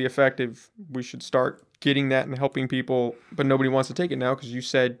proven to be effective. We should start getting that and helping people. But nobody wants to take it now because you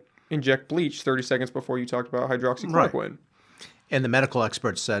said inject bleach 30 seconds before you talked about hydroxychloroquine. Right. And the medical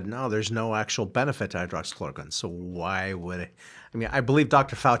experts said, no, there's no actual benefit to hydroxychloroquine. So why would it? I mean, I believe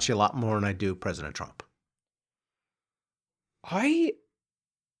Dr. Fauci a lot more than I do President Trump. I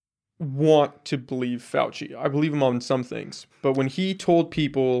want to believe Fauci. I believe him on some things. But when he told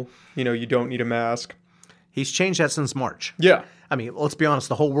people, you don't need a mask. He's changed that since March. Yeah. I mean, let's be honest.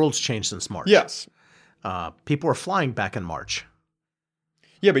 The whole world's changed since March. Yes. People were flying back in March.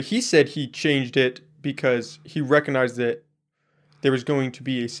 Yeah, but he said he changed it because he recognized that there was going to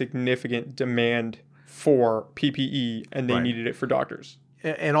be a significant demand for PPE, and they needed it for doctors.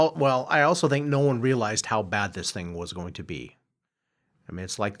 I also think no one realized how bad this thing was going to be. I mean,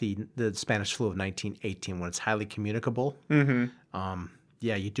 it's like the Spanish flu of 1918 when it's highly communicable. Mm-hmm.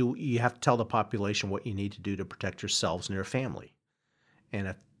 You have to tell the population what you need to do to protect yourselves and your family. And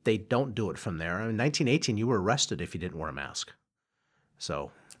if they don't do it from there, in 1918, you were arrested if you didn't wear a mask.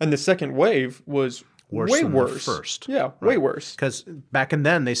 And the second wave was way worse. The first. Yeah, way worse. Because back in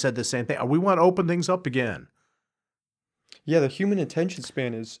then, they said the same thing. We want to open things up again. Yeah, the human attention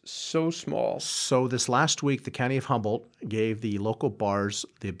span is so small. So this last week, the county of Humboldt gave the local bars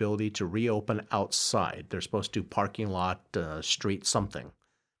the ability to reopen outside. They're supposed to do parking lot, street, something.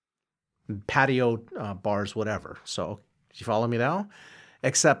 Patio bars, whatever. So, do you follow me now?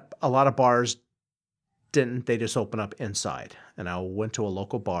 Except a lot of bars didn't. They just open up inside. And I went to a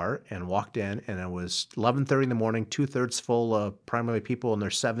local bar and walked in, and it was 11:30 in the morning, 2/3 full of primarily people in their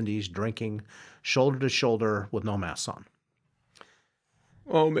 70s drinking shoulder to shoulder with no masks on.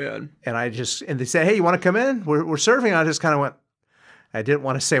 Oh, man. And they said, hey, you want to come in? We're serving. I just kind of went, I didn't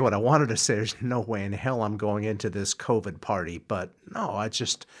want to say what I wanted to say. There's no way in hell I'm going into this COVID party. But no,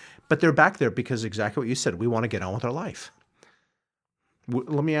 but they're back there because exactly what you said. We want to get on with our life.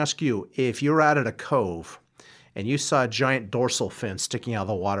 Let me ask you, if you're out at a cove and you saw a giant dorsal fin sticking out of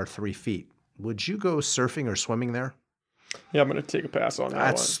the water 3 feet, would you go surfing or swimming there? Yeah, I'm going to take a pass on that one.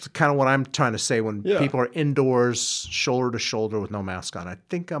 That's kind of what I'm trying to say when people are indoors, shoulder to shoulder with no mask on. I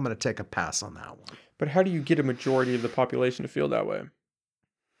think I'm going to take a pass on that one. But how do you get a majority of the population to feel that way?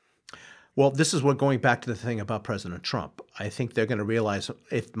 Well, this is going back to the thing about President Trump. I think they're going to realize,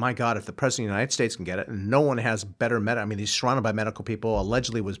 if the President of the United States can get it, and no one has better he's surrounded by medical people,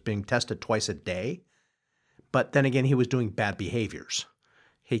 allegedly was being tested twice a day. But then again, he was doing bad behaviors.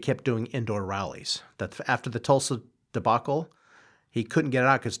 He kept doing indoor rallies. After the Tulsa debacle, he couldn't get it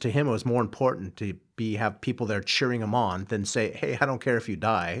out because to him it was more important to have people there cheering him on than say, hey, I don't care if you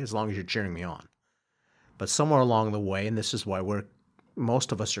die as long as you're cheering me on. But somewhere along the way, and this is why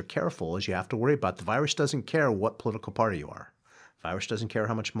most of us are careful, is you have to worry about the virus doesn't care what political party you are. The virus doesn't care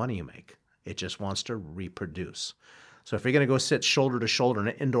how much money you make. It just wants to reproduce. So if you're going to go sit shoulder to shoulder in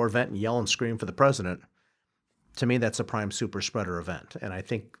an indoor event and yell and scream for the president, to me that's a prime super spreader event. And I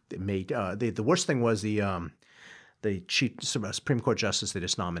think it made the worst thing was the chief Supreme Court justice they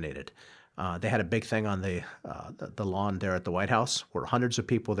just nominated. They had a big thing on the lawn there at the White House where hundreds of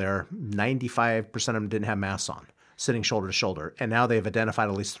people there, 95% of them didn't have masks on, sitting shoulder to shoulder. And now they've identified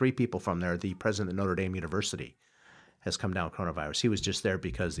at least 3 people from there. The president of Notre Dame University has come down with coronavirus. He was just there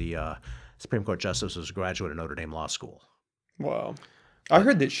because the Supreme Court justice was a graduate of Notre Dame Law School. Wow. I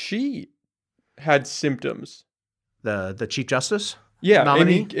heard that she had symptoms. The Chief Justice? Yeah,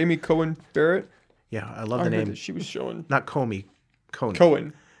 nominee? Amy Coney Barrett. Yeah, I love the name. That she was showing. Not Comey. Coney.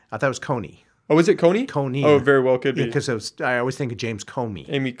 Cohen. I thought it was Coney. Oh, is it Coney? Coney. Oh, very well could be. Because I always think of James Comey.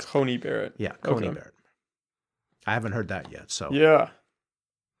 Amy Coney Barrett. Yeah, Coney Barrett. I haven't heard that yet. So yeah,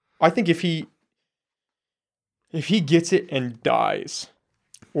 I think if he gets it and dies,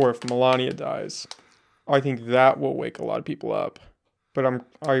 or if Melania dies, I think that will wake a lot of people up. But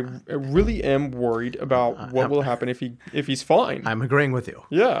I really am worried about what will happen if he's fine. I'm agreeing with you.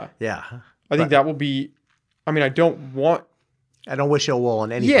 Yeah. Yeah. I think that will be. I mean, I don't want I don't wish ill will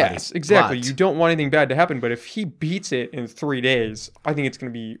on anybody. Yes, exactly. but You don't want anything bad to happen, but if he beats it in 3 days, I think it's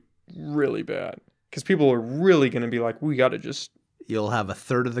going to be really bad because people are really going to be like, we got to just. You'll have a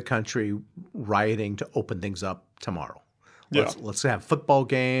third of the country rioting to open things up tomorrow. Let's have football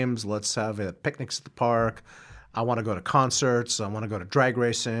games. Let's have picnics at the park. I want to go to concerts. I want to go to drag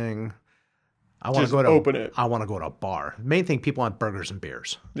racing. I want to go to open it. I want to go to a bar. Main thing, people want burgers and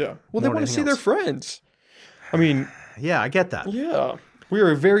beers. Yeah. Well, they want to see their friends. I mean. Yeah, I get that. Yeah. We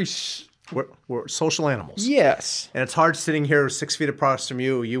are very. We're social animals. Yes. And it's hard sitting here 6 feet across from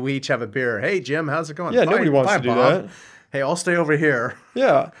you. You each have a beer. Hey, Jim, how's it going? Yeah, nobody wants to do Bob. that. Hey, I'll stay over here.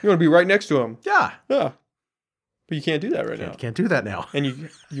 Yeah. You want to be right next to him. Yeah. Yeah. But you can't do that right now. Can't do that now. And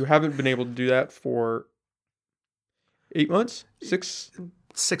you haven't been able to do that for 8 months? 6?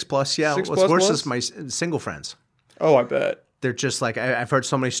 6+, yeah. 6+ What's worse months? is my single friends. Oh, I bet. They're just like, I've heard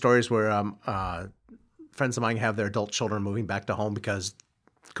so many stories where friends of mine have their adult children moving back to home because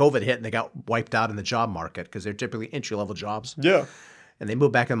COVID hit and they got wiped out in the job market because they're typically entry-level jobs. Yeah. And they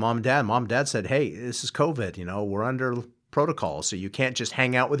moved back to mom and dad. Mom and dad said, hey, this is COVID. We're under protocol. So you can't just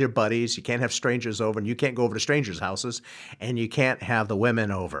hang out with your buddies. You can't have strangers over, and you can't go over to strangers' houses, and you can't have the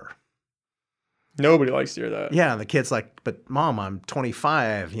women over. Nobody likes to hear that. Yeah, and the kid's like, but Mom, I'm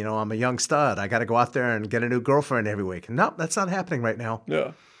 25. I'm a young stud. I got to go out there and get a new girlfriend every week. No, that's not happening right now.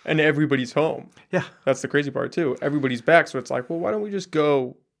 Yeah. And everybody's home. Yeah. That's the crazy part, too. Everybody's back, so it's like, well, why don't we just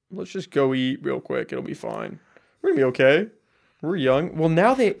go? Let's just go eat real quick. It'll be fine. We're going to be okay. We're young. Well,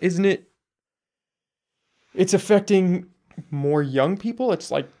 now isn't it? It's affecting more young people.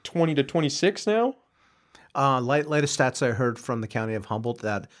 It's like 20 to 26 now. Latest stats I heard from the county of Humboldt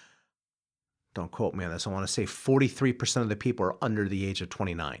that, don't quote me on this, I want to say 43% of the people are under the age of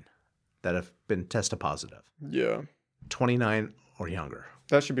 29 that have been tested positive. Yeah. 29 or younger.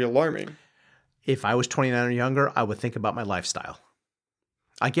 That should be alarming. If I was 29 or younger, I would think about my lifestyle.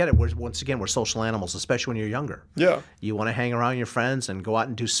 I get it. Once again, we're social animals, especially when you're younger. Yeah. You want to hang around your friends and go out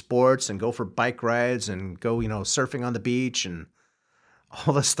and do sports and go for bike rides and go, surfing on the beach and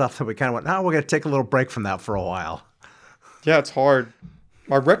all this stuff that we kind of went, we're going to take a little break from that for a while. Yeah, it's hard.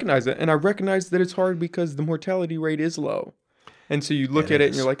 I recognize it. And I recognize that it's hard because the mortality rate is low. And so you look at it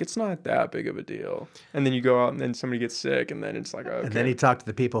and you're like, it's not that big of a deal. And then you go out and then somebody gets sick and then it's like, okay. And then you talk to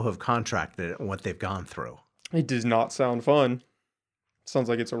the people who have contracted it and what they've gone through. It does not sound fun. Sounds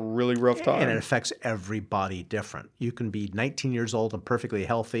like it's a really rough time. And it affects everybody different. You can be 19 years old and perfectly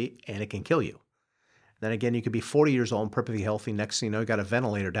healthy, and it can kill you. Then again, you could be 40 years old and perfectly healthy. Next thing you know, you got a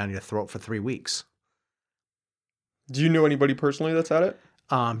ventilator down your throat for 3 weeks. Do you know anybody personally that's had it?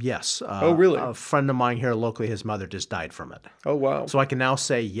 Yes. Oh, really? A friend of mine here locally, his mother just died from it. Oh, wow. So I can now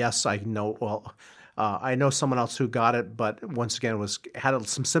say, yes, I know. Well, I know someone else who got it, but once again, had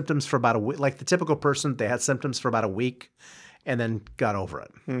some symptoms for about a week. Like the typical person, they had symptoms for about a week and then got over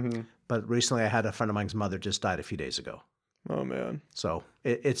it. Mm-hmm. But recently I had a friend of mine's mother just died a few days ago. Oh, man. So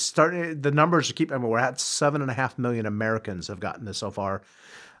it's starting, the numbers we're at 7.5 million Americans have gotten this so far.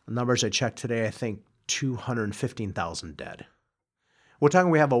 The numbers I checked today, I think 215,000 dead. We're talking,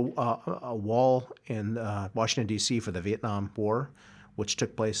 we have a wall in Washington, D.C. for the Vietnam War, which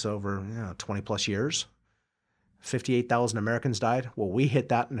took place over 20 plus years. 58,000 Americans died. Well, we hit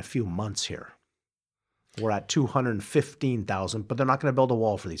that in a few months here. We're at 215,000, but they're not going to build a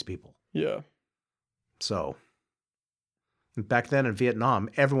wall for these people. Yeah. So back then in Vietnam,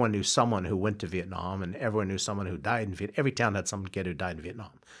 everyone knew someone who went to Vietnam, and everyone knew someone who died in Vietnam. Every town had some kid who died in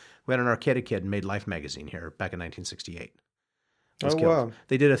Vietnam. We had an arcade kid made Life magazine here back in 1968. Oh, wow.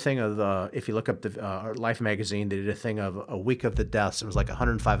 They did a thing of, if you look up the Life magazine, they did a thing of a week of the deaths. It was like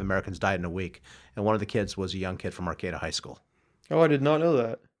 105 Americans died in a week, and one of the kids was a young kid from Arcata High School. Oh, I did not know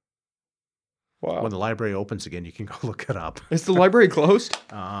that. Wow. When the library opens again, you can go look it up. Is the library closed?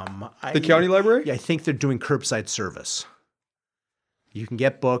 The county library? Yeah, I think they're doing curbside service. You can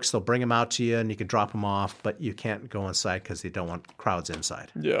get books, they'll bring them out to you, and you can drop them off, but you can't go inside because they don't want crowds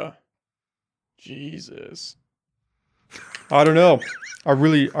inside. Yeah. Jesus. I don't know. I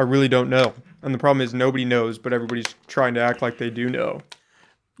really don't know. And the problem is nobody knows, but everybody's trying to act like they do know.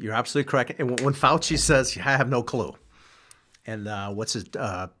 You're absolutely correct. And when Fauci says, I have no clue. And what's his,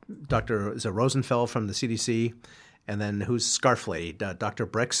 Dr. is it Rosenfeld from the CDC? And then who's Scarf Lady, Dr.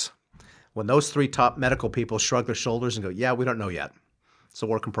 Bricks? When those three top medical people shrug their shoulders and go, yeah, we don't know yet. It's a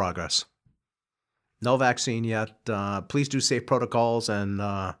work in progress. No vaccine yet. Please do safe protocols, and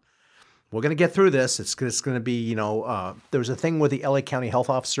we're going to get through this. It's going to be, there was a thing with the LA County health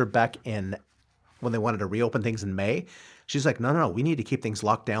officer back in when they wanted to reopen things in May. She's like, no, we need to keep things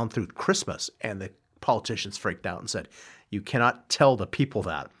locked down through Christmas. And the politicians freaked out and said, you cannot tell the people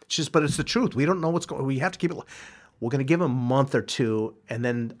that. She says, but it's the truth. We don't know what's going on. We have to keep it. we're going to give them a month or two and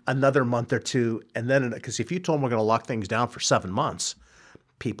then another month or two. And then, because if you told them we're going to lock things down for 7 months,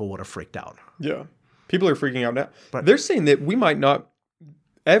 people would have freaked out. Yeah. People are freaking out now. But they're saying that we might not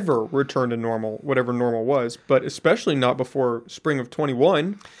ever return to normal, whatever normal was, but especially not before spring of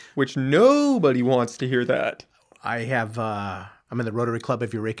 21, which nobody wants to hear that. I'm in the Rotary Club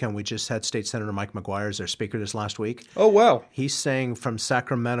of Eureka, and we just had State Senator Mike McGuire as our speaker this last week. Oh, wow. He's saying from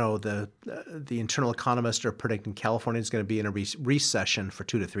Sacramento, the internal economists are predicting California is going to be in a recession for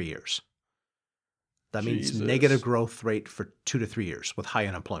 2 to 3 years. That means negative growth rate for 2 to 3 years with high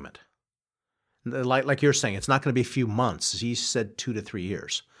unemployment. Like you're saying, it's not going to be a few months. He said 2 to 3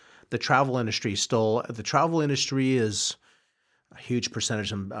 years. The travel industry is a huge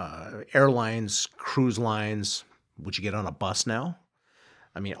percentage of airlines, cruise lines. Would you get on a bus now?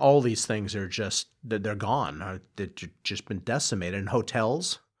 I mean, all these things are they're gone. They've just been decimated. And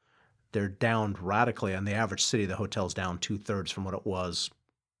hotels, they're down radically. On the average city, the hotel's down 2/3 from what it was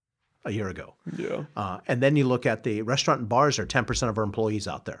a year ago. Yeah. And then you look at the restaurant and bars are 10% of our employees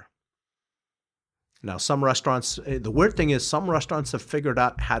out there. Now, some restaurants, the weird thing is some restaurants have figured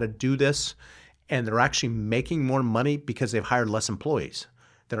out how to do this, and they're actually making more money because they've hired less employees.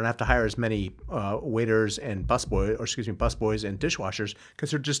 They don't have to hire as many waiters and busboys and dishwashers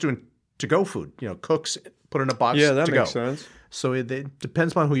because they're just doing to-go food. Cooks, put in a box. Yeah, that to makes go. sense. So it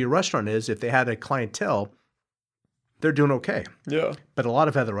depends on who your restaurant is. If they had a clientele, they're doing okay. Yeah. But a lot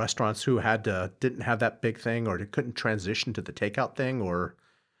of other restaurants who didn't have that big thing, or they couldn't transition to the takeout thing, or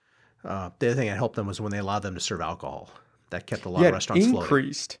the other thing that helped them was when they allowed them to serve alcohol. That kept a lot of restaurants floating.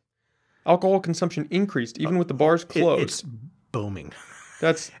 Increased. Alcohol consumption increased even with the bars closed. It's booming.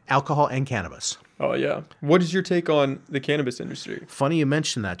 That's alcohol and cannabis. Oh, yeah. What is your take on the cannabis industry? Funny you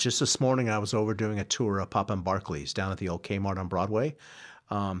mentioned that. Just this morning, I was over doing a tour of Papa and Barkley's down at the old Kmart on Broadway.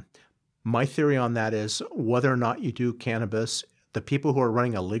 My theory on that is whether or not you do cannabis, the people who are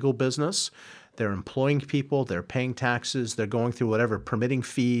running a legal business, they're employing people, they're paying taxes, they're going through whatever permitting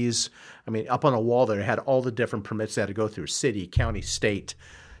fees. I mean, up on a wall there, they had all the different permits they had to go through, city, county, state,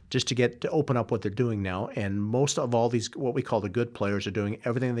 just to open up what they're doing now. And most of all these, what we call the good players, are doing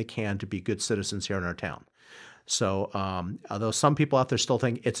everything they can to be good citizens here in our town. So although some people out there still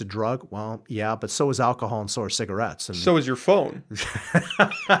think it's a drug, well, yeah, but so is alcohol and so are cigarettes. And so is your phone.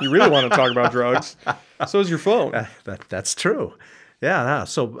 You really want to talk about drugs. So is your phone. That's true. Yeah. No.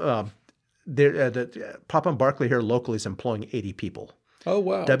 So Papa and Barkley here locally is employing 80 people. Oh,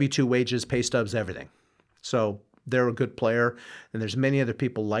 wow. W-2 wages, pay stubs, everything. So they're a good player, and there's many other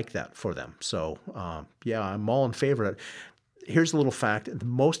people like that for them. So, yeah, I'm all in favor of it. Here's a little fact.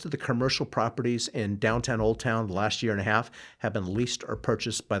 Most of the commercial properties in downtown Old Town the last year and a half have been leased or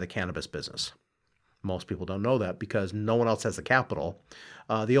purchased by the cannabis business. Most people don't know that because no one else has the capital.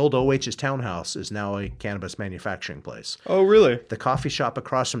 The old OH's townhouse is now a cannabis manufacturing place. Oh, really? The coffee shop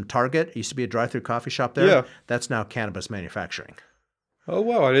across from Target, used to be a drive-through coffee shop there. Yeah. That's now cannabis manufacturing. Oh,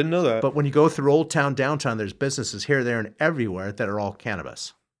 wow. I didn't know that. But when you go through Old Town, downtown, there's businesses here, there, and everywhere that are all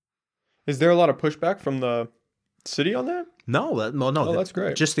cannabis. Is there a lot of pushback from the city on that? No. Oh, that's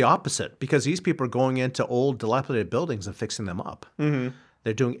great. Just the opposite, because these people are going into old, dilapidated buildings and fixing them up. Mm-hmm.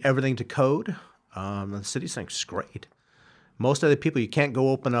 They're doing everything to code. The city thinks it's great. Most other people, you can't go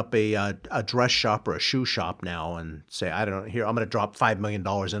open up a dress shop or a shoe shop now and say, I don't know, here, I'm going to drop $5 million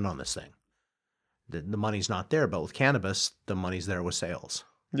in on this thing. The money's not there, but with cannabis, the money's there with sales.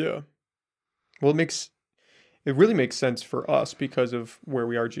 Yeah. Well, it really makes sense for us because of where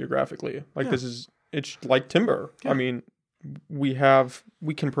we are geographically. Like it's like timber. Yeah. I mean, we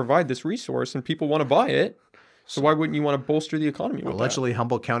can provide this resource and people want to buy it. So why wouldn't you want to bolster the economy with allegedly,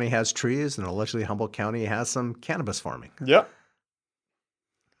 Humboldt County has trees, and allegedly Humboldt County has some cannabis farming. Yeah.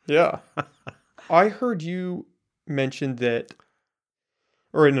 Yeah. I heard you mention that,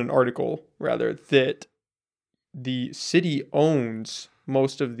 or in an article, rather, that the city owns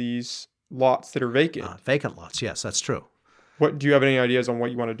most of these lots that are vacant. Vacant lots, yes, that's true. What do you have any ideas on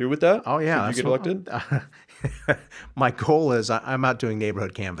what you want to do with that? Oh, yeah. Should you get elected? My goal is I'm out doing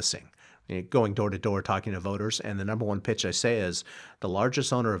neighborhood canvassing, going door to door, talking to voters. And the number one pitch I say is the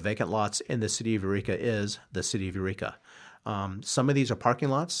largest owner of vacant lots in the city of Eureka is the city of Eureka. Some of these are parking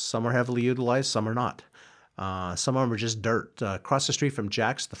lots. Some are heavily utilized. Some are not. Some of them are just dirt. Across the street from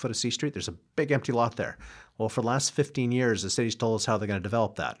Jack's, the foot of C Street, there's a big empty lot there. Well, for the last 15 years, the city's told us how they're going to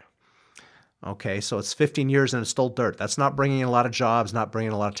develop that. Okay, so it's 15 years and it's still dirt. That's not bringing in a lot of jobs, not bringing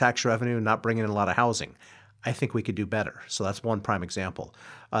in a lot of tax revenue, not bringing in a lot of housing. I think we could do better. So that's one prime example.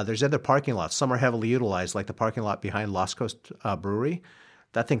 There's other parking lots. Some are heavily utilized, like the parking lot behind Lost Coast Brewery.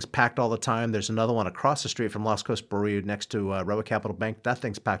 That thing's packed all the time. There's another one across the street from Lost Coast Brewery next to Redwood Capital Bank. That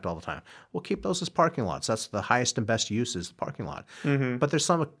thing's packed all the time. We'll keep those as parking lots. That's the highest and best use is the parking lot. But there's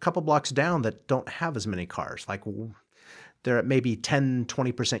a couple blocks down that don't have as many cars. Like they're at maybe 10,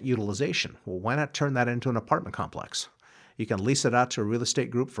 20% utilization. Well, why not turn that into an apartment complex? You can lease it out to a real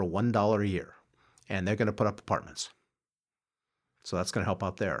estate group for $1 a year, and they're going to put up apartments. So that's going to help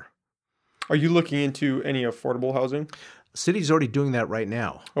out there. Are you looking into any affordable housing? City's already doing that right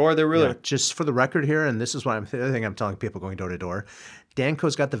now. Oh, are they really? Yeah, just for the record here, and this is what the other thing I'm telling people going door to door.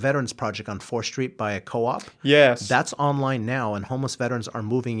 Danco's got the Veterans Project on 4th Street by a co-op. Yes. That's online now, and homeless veterans are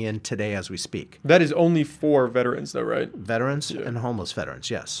moving in today as we speak. That is only for veterans, though, right? Veterans and homeless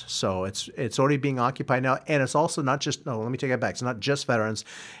veterans, yes. So it's already being occupied now, and it's also not just, no, let me take that back. It's not just veterans.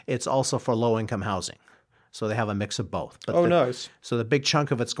 It's also for low-income housing. So they have a mix of both. But nice. So the big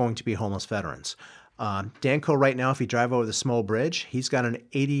chunk of it's going to be homeless veterans. Danco right now, if you drive over the Smo Bridge, he's got an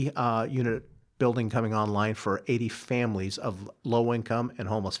 80-unit building coming online for 80 families of low-income and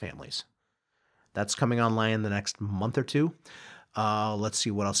homeless families. That's coming online in the next month or two. Let's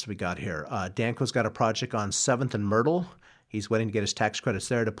see, what else do we got here? Danco's got a project on 7th and Myrtle. He's waiting to get his tax credits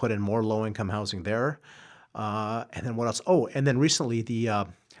there to put in more low-income housing there. And then what else? Oh, and then recently,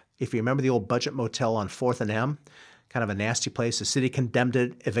 if you remember the old Budget Motel on 4th and M, kind of a nasty place. The city condemned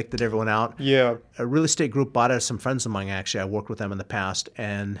it, evicted everyone out. Yeah. A real estate group bought it. Some friends of mine, actually, I worked with them in the past,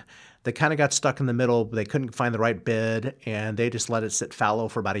 and they kind of got stuck in the middle. They couldn't find the right bid, and they just let it sit fallow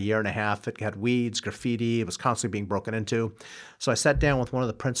for about a year and a half. It had weeds, graffiti. It was constantly being broken into. So I sat down with one of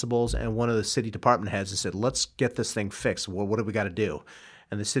the principals and one of the city department heads and said, let's get this thing fixed. Well, what do we got to do?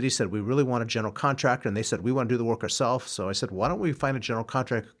 And the city said, we really want a general contractor. And they said, we want to do the work ourselves. So I said, why don't we find a general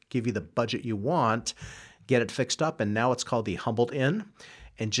contractor, give you the budget you want, get it fixed up. And now it's called the Humboldt Inn.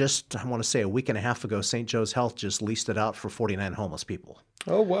 And just, I want to say a week and a half ago, St. Joe's Health just leased it out for 49 homeless people.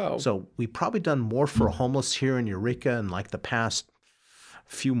 Oh, wow. So we've probably done more for homeless here in Eureka in like the past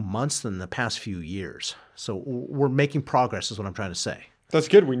few months than the past few years. So we're making progress is what I'm trying to say. That's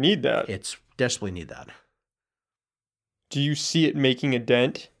good. We need that. It's desperately need that. Do you see it making a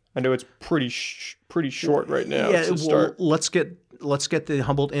dent? I know it's pretty short right now to start. Well, let's get the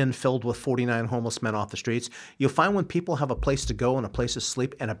Humboldt Inn filled with 49 homeless men off the streets. You'll find when people have a place to go and a place to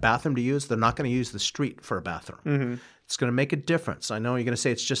sleep and a bathroom to use, they're not going to use the street for a bathroom. Mm-hmm. It's going to make a difference. I know you're going to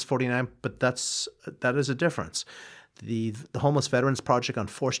say it's just 49, but that is a difference. The Homeless Veterans Project on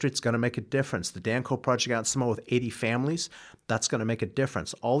 4th Street is going to make a difference. The Danco Project out in Samoa with 80 families, that's going to make a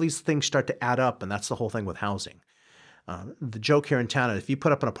difference. All these things start to add up, and that's the whole thing with housing. The joke here in town is if you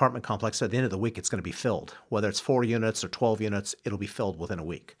put up an apartment complex, at the end of the week, it's going to be filled. Whether it's 4 units or 12 units, it'll be filled within a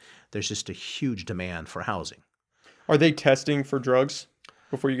week. There's just a huge demand for housing. Are they testing for drugs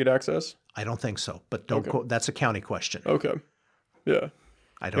before you get access? I don't think so, but don't. That's a county question. Okay. Yeah.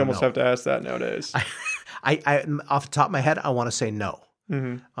 I don't know. You almost have to ask that nowadays. I off the top of my head, I want to say no.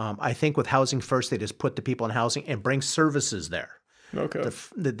 Mm-hmm. I think with Housing First, they just put the people in housing and bring services there. Okay.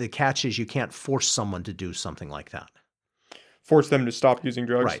 The catch is you can't force someone to do something like that. Force them to stop using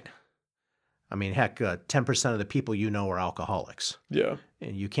drugs? Right. I mean, heck, 10% of the people you know are alcoholics. Yeah.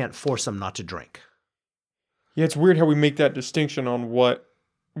 And you can't force them not to drink. Yeah, it's weird how we make that distinction on what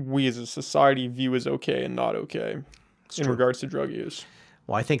we as a society view as okay and not okay in regards to drug use.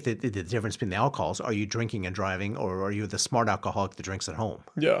 Well, I think that the difference between the alcohols, are you drinking and driving, or are you the smart alcoholic that drinks at home?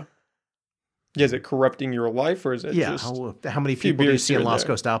 Yeah. Yeah, is it corrupting your life, or is it just how many people do you see in Lost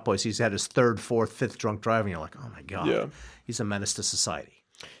Coast Outpost? He's had his 3rd, 4th, 5th drunk driving. You're like, oh my God. Yeah. He's a menace to society.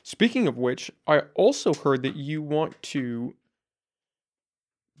 Speaking of which, I also heard that you want to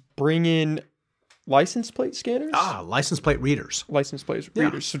bring in license plate scanners? License plate readers. License plate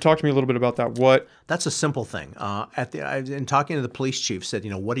readers. So talk to me a little bit about that. That's a simple thing. In talking to the police chief, said,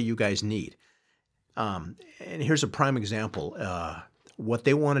 what do you guys need? And here's a prime example. What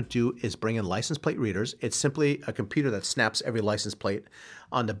they want to do is bring in license plate readers. It's simply a computer that snaps every license plate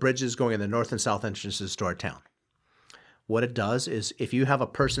on the bridges going in the north and south entrances to our town. What it does is if you have a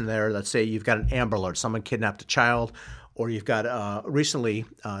person there, let's say you've got an Amber Alert, someone kidnapped a child, or you've got recently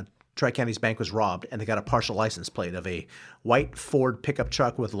Tri-County's Bank was robbed, and they got a partial license plate of a white Ford pickup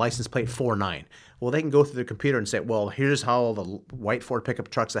truck with license plate 49. Well, they can go through the computer and say, well, here's how the white Ford pickup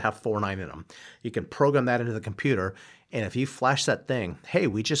trucks that have 49 in them. You can program that into the computer, and if you flash that thing, hey,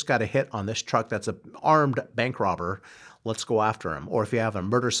 we just got a hit on this truck that's an armed bank robber, let's go after him. Or if you have a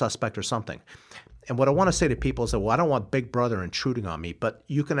murder suspect or something. And what I want to say to people is that, well, I don't want Big Brother intruding on me, but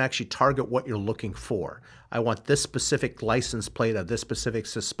you can actually target what you're looking for. I want this specific license plate of this specific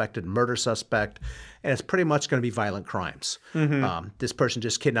suspected murder suspect, and it's pretty much going to be violent crimes. Mm-hmm. This person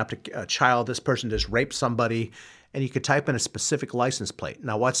just kidnapped a child. This person just raped somebody. and you could type in a specific license plate.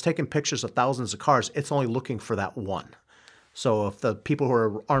 Now, while it's taking pictures of thousands of cars, it's only looking for that one. So if the people who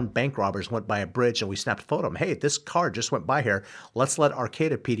are armed bank robbers went by a bridge and we snapped a photo of them, hey, this car just went by here. Let's let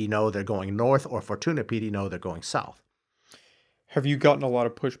Arcata PD know they're going north, or Fortuna PD know they're going south. Have you gotten a lot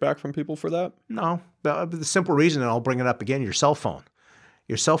of pushback from people for that? No, but the simple reason, and I'll bring it up again, your cell phone.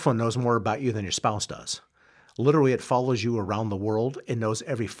 Your cell phone knows more about you than your spouse does. Literally, it follows you around the world. It knows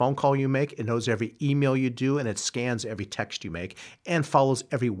every phone call you make. It knows every email you do, and it scans every text you make and follows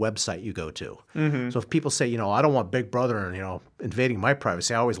every website you go to. Mm-hmm. So if people say, I don't want Big Brother, invading my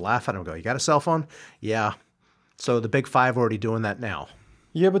privacy, I always laugh at them and go, you got a cell phone? Yeah. So the Big Five are already doing that now.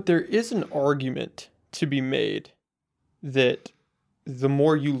 Yeah, but there is an argument to be made that the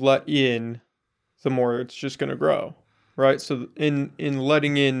more you let in, the more it's just going to grow, right? So in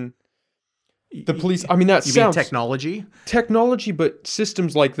letting in the police, I mean, that you sounds... mean technology? Technology, but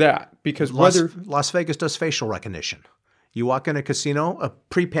systems like that. Because Las Vegas does facial recognition. You walk in a casino,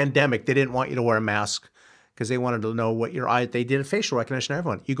 pre-pandemic, they didn't want you to wear a mask because they wanted to know what your eye... They did a facial recognition of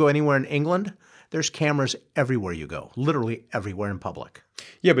everyone. You go anywhere in England, there's cameras everywhere you go. Literally everywhere in public.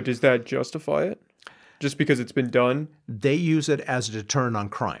 Yeah, but does that justify it? Just because it's been done? They use it as a deterrent on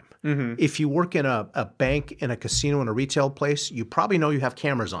crime. Mm-hmm. If you work in a bank, in a casino, in a retail place, you probably know you have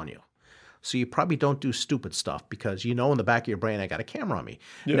cameras on you. So you probably don't do stupid stuff because in the back of your brain, I got a camera on me.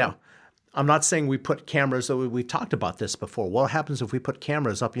 Yeah. Now, I'm not saying we put cameras, we talked about this before. What happens if we put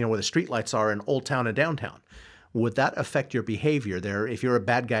cameras up, where the streetlights are in Old Town and downtown? Would that affect your behavior there if you're a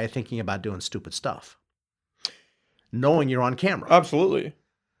bad guy thinking about doing stupid stuff? Knowing you're on camera. Absolutely.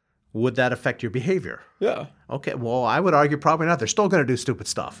 Would that affect your behavior? Yeah. Okay, well, I would argue probably not. They're still going to do stupid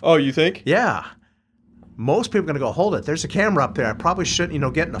stuff. Oh, you think? Yeah. Most people are going to go, hold it, there's a camera up there. I probably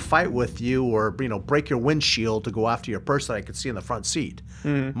shouldn't, get in a fight with you or, break your windshield to go after your purse that I could see in the front seat.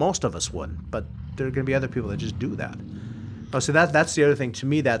 Mm-hmm. Most of us wouldn't, but there are going to be other people that just do that. Oh, so that's the other thing. To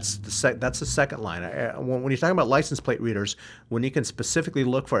me, that's the second line. When you're talking about license plate readers, when you can specifically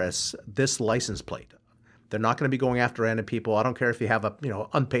look for this license plate, they're not going to be going after random people. I don't care if you have a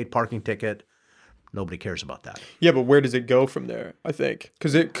unpaid parking ticket. Nobody cares about that. Yeah, but where does it go from there? I think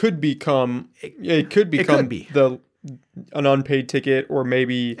because it could become an unpaid ticket, or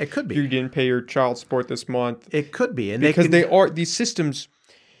maybe it could be you didn't pay your child support this month. It could be, and because these systems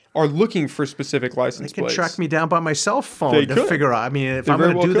are looking for specific license plates. They can track me down by my cell phone to figure out. I mean, if I'm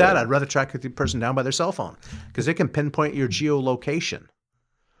going to do that, I'd rather track the person down by their cell phone because it can pinpoint your geolocation.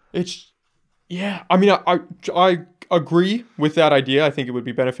 Yeah. I mean, I agree with that idea. I think it would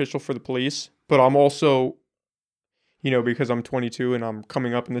be beneficial for the police, but I'm also, because I'm 22 and I'm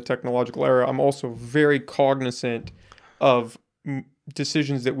coming up in the technological era, I'm also very cognizant of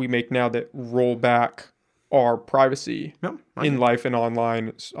decisions that we make now that roll back our privacy in life and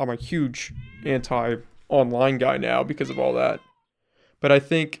online. I'm a huge anti-online guy now because of all that. But I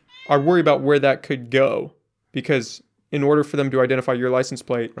think I worry about where that could go because in order for them to identify your license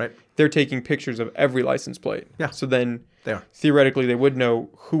plate, they're taking pictures of every license plate. Yeah. So then theoretically they would know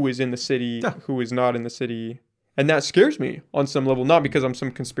who is in the city, who is not in the city. And that scares me on some level, not because I'm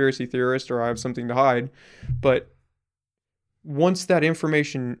some conspiracy theorist or I have something to hide, but once that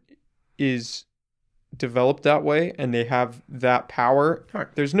information is developed that way and they have that power,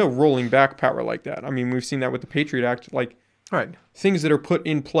 there's no rolling back power like that. I mean, we've seen that with the Patriot Act, things that are put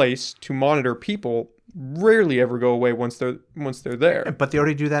in place to monitor people rarely ever go away once they're there. But they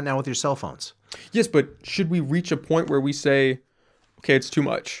already do that now with your cell phones. Yes, but should we reach a point where we say, okay, it's too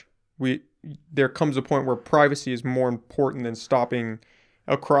much? There comes a point where privacy is more important than stopping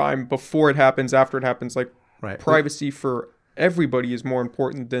a crime before it happens, after it happens. Privacy for everybody is more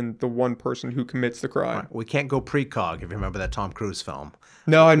important than the one person who commits the crime. Right. We can't go precog, if you remember that Tom Cruise film.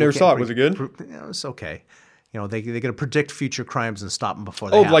 No, I never saw it. Was it good? It's okay. They're going to predict future crimes and stop them before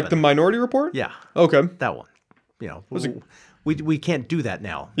they happen. Oh, like the Minority Report? Yeah. Okay. That one. We can't do that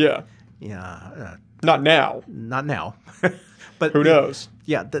now. Yeah. Yeah. Not now. Not now. But who knows?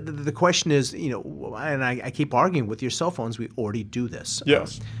 Yeah. The question is, and I keep arguing with your cell phones, we already do this.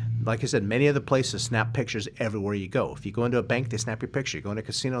 Yes. Like I said, many of the places snap pictures everywhere you go. If you go into a bank, they snap your picture. You go into a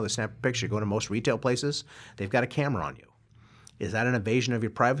casino, they snap your picture. You go to most retail places, they've got a camera on you. Is that an invasion of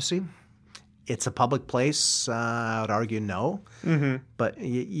your privacy? It's a public place. I would argue no. Mm-hmm. But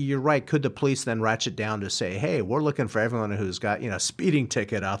you're right. Could the police then ratchet down to say, hey, we're looking for everyone who's got a speeding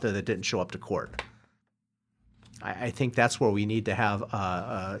ticket out there that didn't show up to court? I think that's where we need to have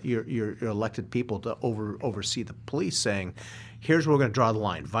your elected people to oversee the police saying, here's where we're going to draw the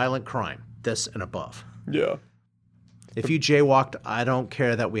line. Violent crime, this and above. Yeah. If you jaywalked, I don't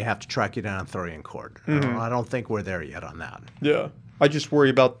care that we have to track you down and throw you in court. Mm-hmm. I don't think we're there yet on that. Yeah. I just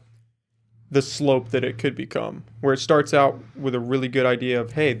worry about the slope that it could become, where it starts out with a really good idea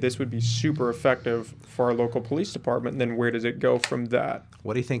of, hey, this would be super effective for our local police department. And then where does it go from that?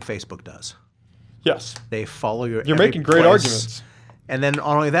 What do you think Facebook does? Yes. They follow your. You're every making great place. arguments. And then not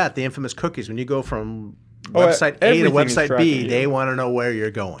only that, the infamous cookies. When you go from Oh, website A to everything is website tracking B, you. they want to know where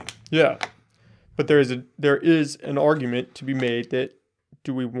you're going. Yeah. But there is an argument to be made that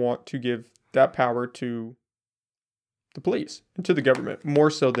do we want to give that power to the police and to the government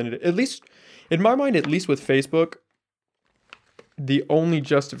more so than it, at least in my mind, at least with Facebook, the only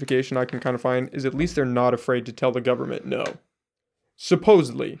justification I can kind of find is at least they're not afraid to tell the government no.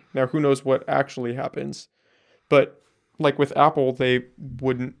 Supposedly. Now, who knows what actually happens. But like with Apple, they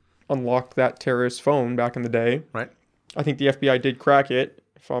wouldn't unlock that terrorist phone back in the day. Right. I think the FBI did crack it,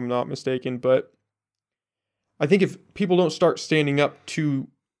 if I'm not mistaken. But I think if people don't start standing up to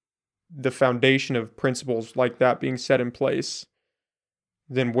the foundation of principles like that being set in place,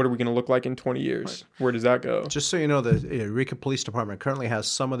 then what are we going to look like in 20 years? Right. Where does that go? Just so you know, the Eureka Police Department currently has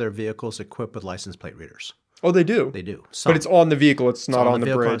some of their vehicles equipped with license plate readers. Oh, they do? They do. Some. But it's on the vehicle. It's not on the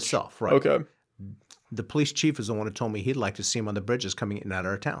vehicle bridge itself, right? Okay. The police chief is the one who told me he'd like to see them on the bridges coming in and out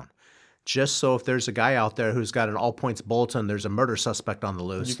of our town. Just so if there's a guy out there who's got an all points bulletin, there's a murder suspect on the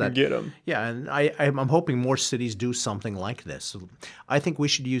loose. You can get him. Yeah, and I'm hoping more cities do something like this. I think we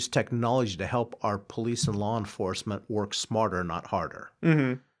should use technology to help our police and law enforcement work smarter, not harder.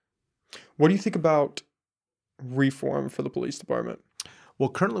 Mm-hmm. What do you think about reform for the police department? Well,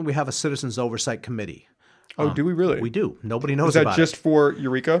 currently we have a Citizens Oversight Committee. Oh, do we really? We do. Nobody knows about it. Is that just for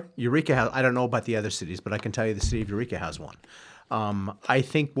Eureka? Eureka has, I don't know about the other cities, but I can tell you the city of Eureka has one. I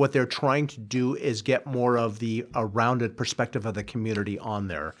think what they're trying to do is get more of a rounded perspective of the community on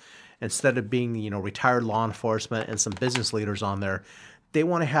there. Instead of being, retired law enforcement and some business leaders on there, they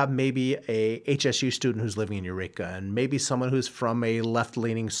want to have maybe a HSU student who's living in Eureka, and maybe someone who's from a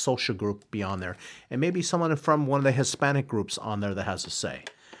left-leaning social group be on there, and maybe someone from one of the Hispanic groups on there that has a say.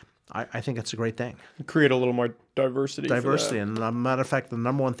 I think it's a great thing. Create a little more diversity. Diversity. And as a matter of fact, the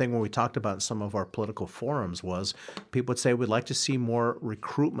number one thing when we talked about in some of our political forums was people would say we'd like to see more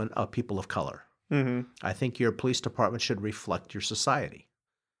recruitment of people of color. Mm-hmm. I think your police department should reflect your society.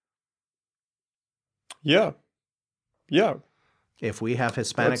 Yeah. Yeah. If we have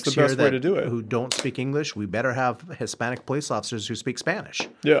Hispanics here who don't speak English, we better have Hispanic police officers who speak Spanish.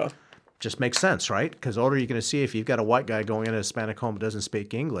 Yeah. Just makes sense, right? Because the older you're going to see, if you've got a white guy going in a Hispanic home that doesn't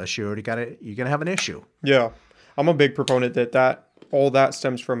speak English, you're going to have an issue. Yeah. I'm a big proponent that all that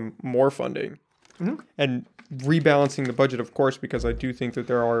stems from more funding and rebalancing the budget, of course, because I do think that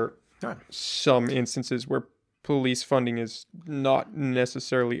there are some instances where police funding is not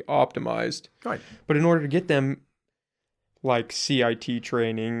necessarily optimized. Right. But in order to get them like CIT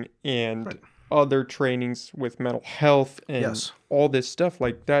training and other trainings with mental health and all this stuff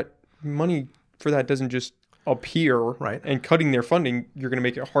like that, money for that doesn't just appear. Right. And cutting their funding, you're going to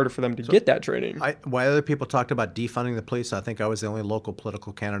make it harder for them to get that training. While other people talked about defunding the police, I think I was the only local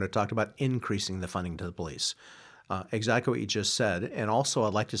political candidate who talked about increasing the funding to the police. Exactly what you just said. And also,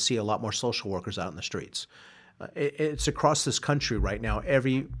 I'd like to see a lot more social workers out in the streets. It's across this country right now.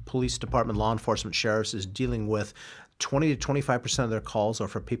 Every police department, law enforcement, sheriffs is dealing with 20 to 25% of their calls are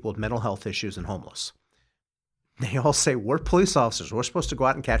for people with mental health issues and homeless. They all say, we're police officers. We're supposed to go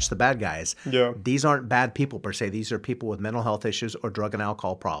out and catch the bad guys. Yeah. These aren't bad people per se. These are people with mental health issues or drug and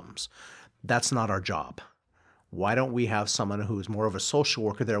alcohol problems. That's not our job. Why don't we have someone who's more of a social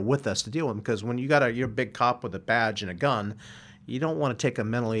worker there with us to deal with them? Because when you're a big cop with a badge and a gun, you don't want to take a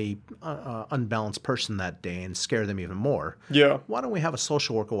mentally unbalanced person that day and scare them even more. Yeah. Why don't we have a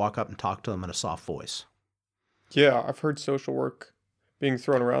social worker walk up and talk to them in a soft voice? Yeah, I've heard social work being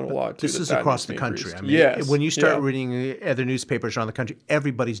thrown around a lot too. This is across the country. I mean, when you start reading other newspapers around the country,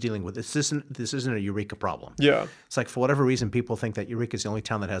 everybody's dealing with this. This isn't a Eureka problem. Yeah. It's like, for whatever reason, people think that Eureka is the only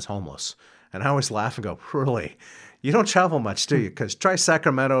town that has homeless. And I always laugh and go, really? You don't travel much, do you? Because try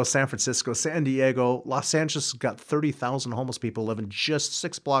Sacramento, San Francisco, San Diego, Los Angeles has got 30,000 homeless people living just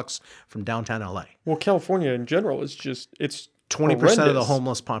 6 blocks from downtown LA. Well, California in general is it's 20% of the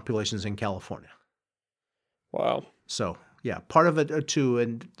homeless population is in California. Wow. So, yeah, part of it too,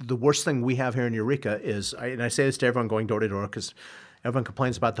 and the worst thing we have here in Eureka is, and I say this to everyone going door to door because everyone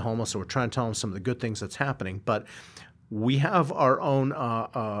complains about the homeless, so we're trying to tell them some of the good things that's happening, but we have our own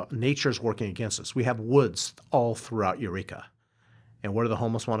natures working against us. We have woods all throughout Eureka. And where do the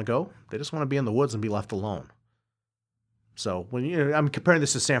homeless want to go? They just want to be in the woods and be left alone. So when I'm comparing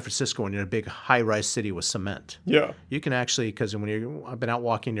this to San Francisco, when you're in a big high-rise city with cement. Yeah. You can actually, because I've been out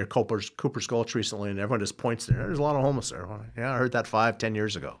walking near Cooper's Gulch recently, and everyone just points there. There's a lot of homeless there. Yeah, I heard that 5-10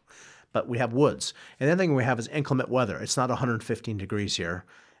 years ago. But we have woods. And the other thing we have is inclement weather. It's not 115 degrees here.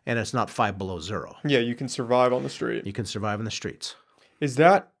 and it's not 5 below zero. Yeah, you can survive on the street. You can survive in the streets. Is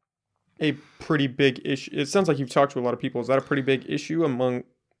that a pretty big issue? It sounds like you've talked to a lot of people. Is that a pretty big issue among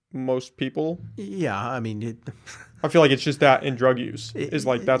most people? Yeah, I mean, I feel like it's just that and drug use is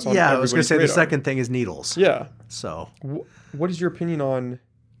like that's on yeah. I was going to everybody's say the radar. second thing is needles. Yeah. So, What is your opinion on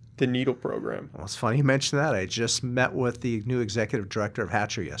the needle program? well, it's funny you mentioned that. I just met with the new executive director of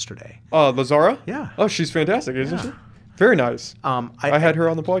Hatcher yesterday. Lazara? Yeah. Oh, she's fantastic, isn't she? Very nice. I had her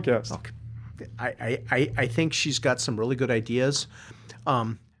on the podcast. Okay. I think she's got some really good ideas.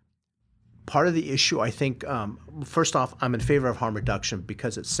 Part of the issue, I think, first off, I'm in favor of harm reduction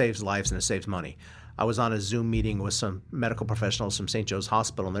because it saves lives and it saves money. I was on a Zoom meeting with some medical professionals from St. Joe's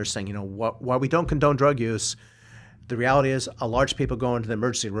Hospital, and they're saying, while we don't condone drug use, the reality is a large people go into the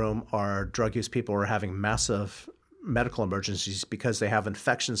emergency room are drug use people who are having massive medical emergencies because they have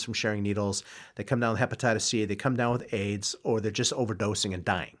infections from sharing needles. They come down with hepatitis C, they come down with AIDS, or they're just overdosing and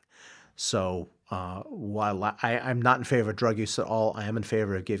dying. So while I'm not in favor of drug use at all, I am in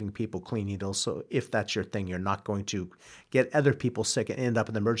favor of giving people clean needles. So if that's your thing, you're not going to get other people sick and end up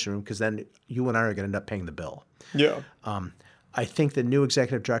in the emergency room because then you and I are going to end up paying the bill. Yeah. I think the new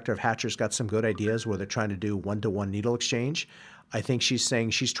executive director of Hatcher's got some good ideas where they're trying to do one-to-one needle exchange. I think she's saying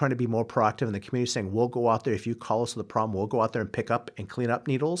she's trying to be more proactive in the community, saying we'll go out there. If you call us with a problem, we'll go out there and pick up and clean up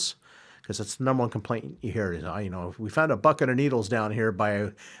needles. Because that's the number one complaint you hear is, we found a bucket of needles down here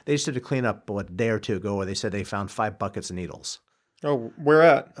they just did a cleanup a day or two ago where they said they found 5 buckets of needles. Oh, where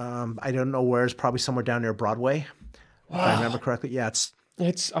at? I don't know where. It's probably somewhere down near Broadway. Wow. If I remember correctly. Yeah,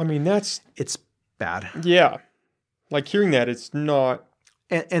 it's bad. Yeah. Like hearing that, it's not.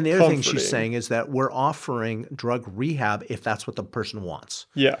 And the other thing she's saying is that we're offering drug rehab if that's what the person wants.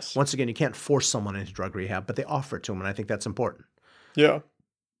 Yes. Once again, you can't force someone into drug rehab, but they offer it to them, and I think that's important. Yeah.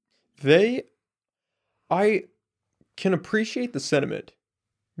 I can appreciate the sentiment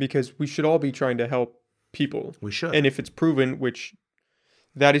because we should all be trying to help people. We should. And if it's proven, which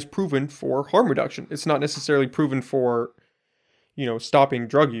that is proven for harm reduction, it's not necessarily proven for, stopping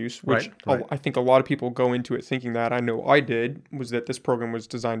drug use, which right. I think a lot of people go into it thinking that. I know I did, was that this program was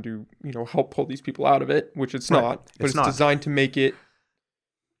designed to, help pull these people out of it, which it's not. But it's designed to make it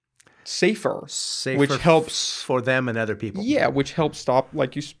safer, which helps for them and other people. Yeah, which helps stop,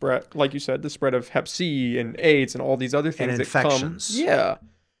 like you said, the spread of Hep C and AIDS and all these other things and that infections. Come. Yeah,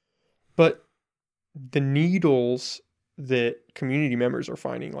 but the needles that community members are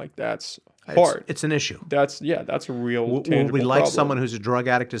finding, like that's hard. It's an issue. That's a real. Would we like someone who's a drug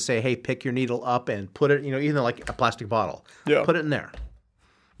addict to say, "Hey, pick your needle up and put it, even like a plastic bottle. Yeah, put it in there.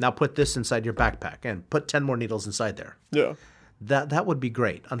 Now put this inside your backpack and put 10 more needles inside there." Yeah. That would be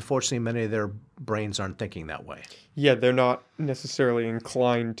great. Unfortunately, many of their brains aren't thinking that way. Yeah, they're not necessarily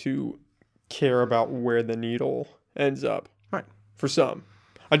inclined to care about where the needle ends up. Right. For some.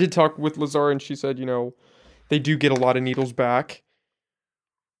 I did talk with Lazara and she said, they do get a lot of needles back.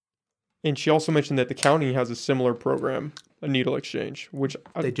 And she also mentioned that the county has a similar program, a needle exchange, which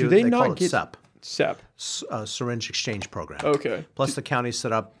they do. They not call get SEP. SEP. Syringe exchange program. Okay. Plus the county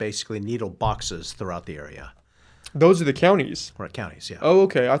set up basically needle boxes throughout the area. Those are the counties? Right, counties, yeah. Oh,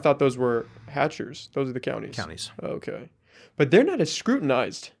 okay. I thought those were Hatchers. Those are the counties. Counties. Okay. But they're not as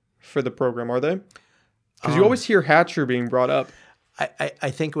scrutinized for the program, are they? Because you always hear Hatcher being brought up. I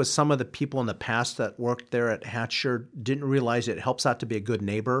think it was some of the people in the past that worked there at Hatcher didn't realize it helps out to be a good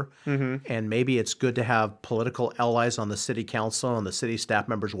neighbor. Mm-hmm. And maybe it's good to have political allies on the city council and the city staff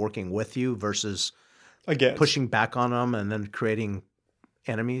members working with you versus pushing back on them and then creating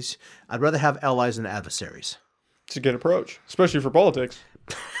enemies. I'd rather have allies than adversaries. It's a good approach, especially for politics.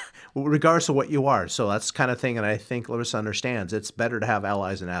 Regardless of what you are. So that's the kind of thing, and I think Larissa understands. It's better to have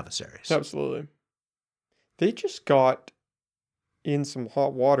allies than adversaries. Absolutely. They just got in some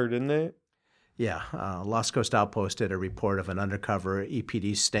hot water, didn't they? Yeah. Lost Coast Outpost did a report of an undercover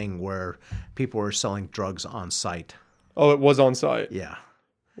EPD sting where people were selling drugs on site. Oh, it was on site? Yeah.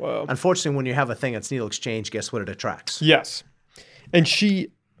 Wow. Unfortunately, when you have a thing that's needle exchange, guess what it attracts? Yes. And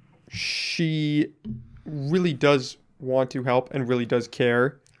she really does want to help and really does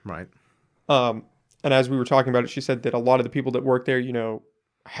care. Right. And as we were talking about it, she said that a lot of the people that work there,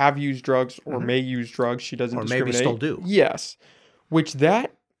 have used drugs or may use drugs. She doesn't discriminate. Or maybe still do. Yes. Which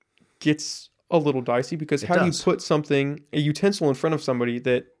that gets a little dicey because how do you put a utensil in front of somebody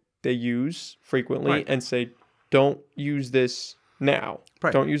that they use frequently and say, don't use this now.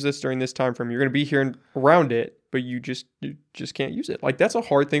 Right. Don't use this during this time frame. You're going to be here around it, but you just can't use it. Like, that's a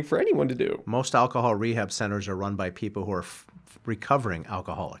hard thing for anyone to do. Most alcohol rehab centers are run by people who are recovering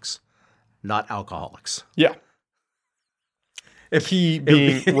alcoholics, not alcoholics. Yeah. key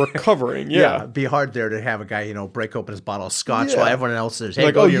being recovering. Yeah. It'd be hard there to have a guy, break open his bottle of scotch Yeah. while everyone else says, hey,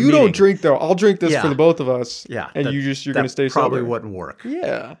 Like, go oh, to your you meeting. don't drink though. I'll drink this Yeah. for the both of us. Yeah. And that- you're going to stay probably sober. wouldn't work.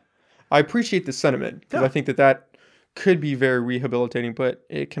 Yeah. I appreciate the sentiment because Yeah. I think that could be very rehabilitating, but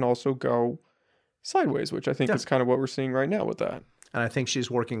it can also go sideways, which I think is kind of what we're seeing right now with that. And I think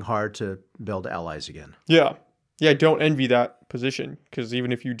she's working hard to build allies again. Yeah. Yeah, I don't envy that position because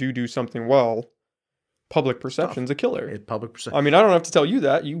even if you do something well, public perception's a killer. Public perception. I mean, I don't have to tell you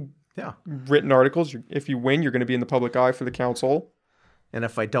that. You Yeah. written articles. If you win, you're going to be in the public eye for the council. And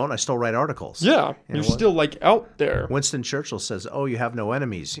if I don't, I still write articles. Yeah, You you're know what? still like out there. Winston Churchill says, oh, you have no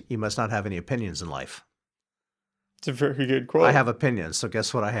enemies. You must not have any opinions in life. It's a very good quote. I have opinions, so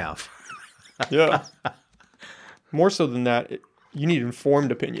guess what I have? Yeah. More so than that, you need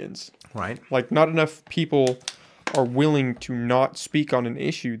informed opinions. Right? Like, not enough people are willing to not speak on an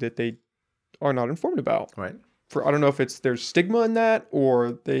issue that they are not informed about. Right. I don't know if there's stigma in that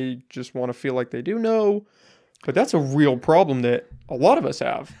or they just want to feel like they do know, but that's a real problem that a lot of us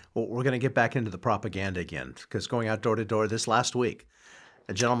have. Well, we're going to get back into the propaganda again because going out door to door this last week,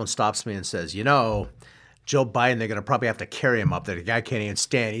 a gentleman stops me and says, Joe Biden, they're going to probably have to carry him up there. The guy can't even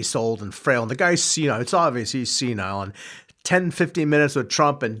stand. He's so old and frail. And the guy's senile. It's obvious he's senile. And 10, 15 minutes with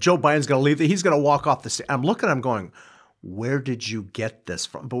Trump and Joe Biden's going to leave. He's going to walk off the stage. I'm looking at him going, where did you get this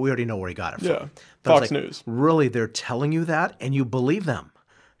from? But we already know where he got it from. Yeah. But I was Fox like, News. Really, they're telling you that and you believe them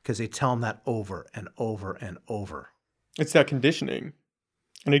because they tell them that over and over and over. It's that conditioning.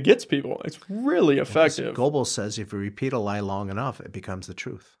 And it gets people. It's really effective. Goebbels says if you repeat a lie long enough, it becomes the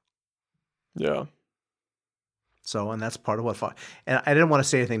truth. Yeah. So, and that's part of what. And I didn't want to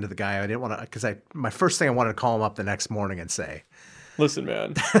say anything to the guy. I didn't want to, because my first thing I wanted to call him up the next morning and say, Listen,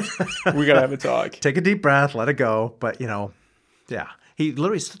 man, we got to have a talk. take a deep breath, let it go. But, yeah, he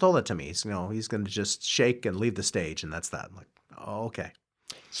literally told it to me. He's going to just shake and leave the stage. And that's that. I'm like, oh, okay.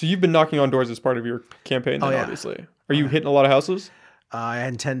 So you've been knocking on doors as part of your campaign then, yeah. obviously. Are you hitting a lot of houses? I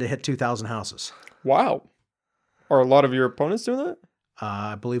intend to hit 2,000 houses. Wow. Are a lot of your opponents doing that?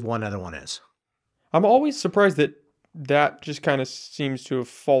 I believe one other one is. I'm always surprised that just kind of seems to have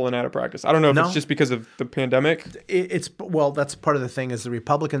fallen out of practice. I don't know if it's just because of the pandemic. Well, that's part of the thing is the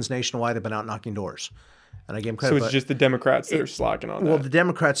Republicans nationwide have been out knocking doors. And I gave them credit. So it's just the Democrats that are slacking on that. Well, the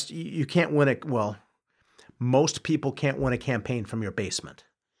Democrats, you can't win it. Well, most people can't win a campaign from your basement.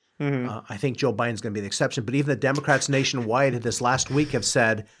 Mm-hmm. I think Joe Biden's going to be the exception. But even the Democrats nationwide this last week have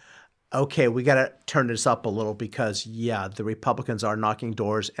said, okay, we got to turn this up a little because, the Republicans are knocking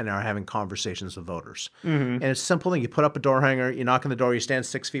doors and are having conversations with voters. Mm-hmm. And it's a simple thing. You put up a door hanger, you knock on the door, you stand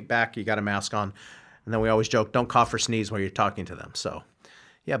 6 feet back, you got a mask on. And then we always joke, don't cough or sneeze while you're talking to them. So,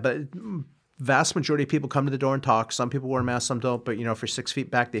 but vast majority of people come to the door and talk. Some people wear masks, some don't. But, if you're 6 feet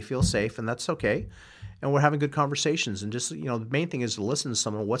back, they feel safe, and that's okay. And we're having good conversations. And just, the main thing is to listen to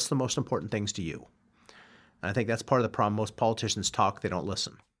someone. What's the most important things to you? And I think that's part of the problem. Most politicians talk, they don't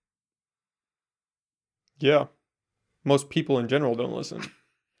listen. Yeah. Most people in general don't listen.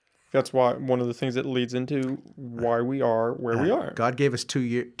 That's why one of the things that leads into why we are where we are. God gave us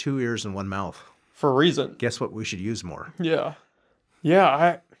two ears and one mouth. For a reason. Guess what we should use more? Yeah.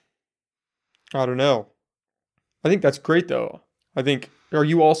 Yeah, I don't know. I think that's great though. Are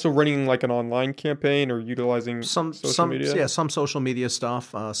you also running like an online campaign or utilizing social media? Yeah, some social media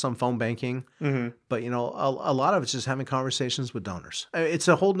stuff, some phone banking. Mm-hmm. But a lot of it's just having conversations with donors. It's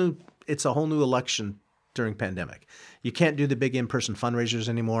a whole new election during pandemic. You can't do the big in-person fundraisers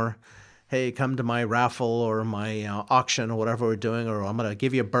anymore. Hey, come to my raffle or my auction or whatever we're doing, or I'm going to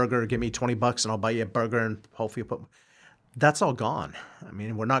give you a burger, give me $20 and I'll buy you a burger and hopefully that's all gone. I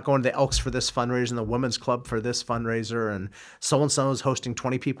mean, we're not going to the Elks for this fundraiser and the Women's Club for this fundraiser and so is hosting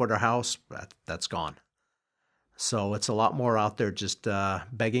 20 people at their house. That's gone. So it's a lot more out there just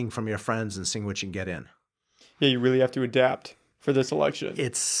begging from your friends and seeing what you can get in. Yeah, you really have to adapt for this election.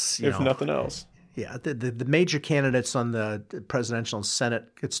 It's, if nothing else. Yeah, the major candidates on the presidential and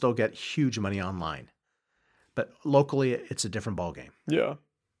Senate could still get huge money online. But locally, it's a different ballgame. Yeah.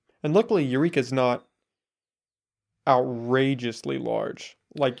 And luckily, Eureka's not outrageously large.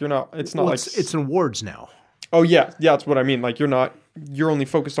 Like, it's in wards now. Oh, yeah. Yeah, that's what I mean. Like, you're only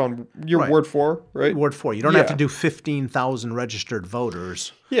focused on your Ward 4, right? Ward 4. You don't have to do 15,000 registered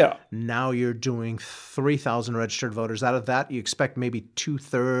voters. Yeah. Now you're doing 3,000 registered voters. Out of that, you expect maybe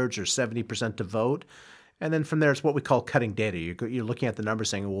 2/3 or 70% to vote. And then from there, it's what we call cutting data. You're looking at the numbers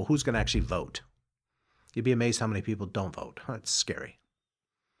saying, well, who's going to actually vote? You'd be amazed how many people don't vote. It's scary.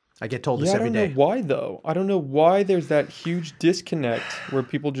 I get told this every day. I don't know why, though. I don't know why there's that huge disconnect where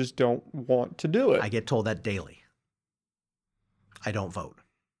people just don't want to do it. I get told that daily. I don't vote.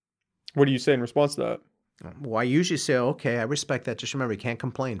 What do you say in response to that? Well, I usually say, okay, I respect that. Just remember, you can't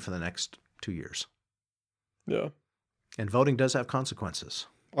complain for the next 2 years. Yeah. And voting does have consequences.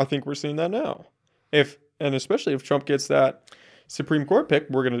 I think we're seeing that now. And especially if Trump gets that Supreme Court pick,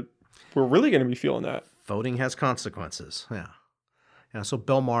 we're really gonna be feeling that. Voting has consequences. Yeah. So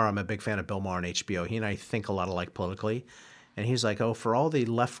Bill Maher, I'm a big fan of Bill Maher on HBO. He and I think a lot alike politically. And he's like, oh, for all the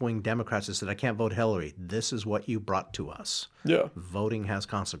left-wing Democrats that said, I can't vote Hillary, this is what you brought to us. Yeah. Voting has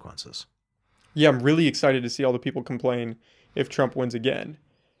consequences. Yeah, I'm really excited to see all the people complain if Trump wins again.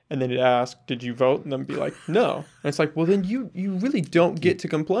 And then it asks, did you vote? And then be like, no. And it's like, well, then you really don't get to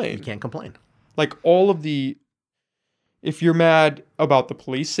complain. You can't complain. Like if you're mad about the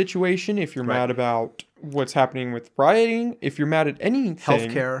police situation, if you're mad about what's happening with rioting, if you're mad at anything,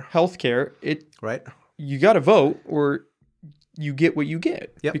 healthcare, right, you got to vote or you get what you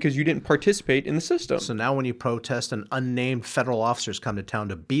get because you didn't participate in the system. So now when you protest and unnamed federal officers come to town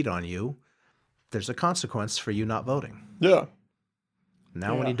to beat on you, there's a consequence for you not voting. Yeah.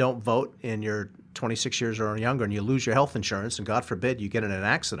 Now when you don't vote and you're 26 years or younger and you lose your health insurance and God forbid you get in an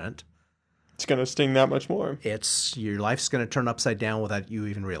accident, it's going to sting that much more. Your life's going to turn upside down without you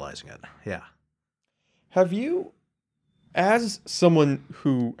even realizing it. Yeah. Have you, as someone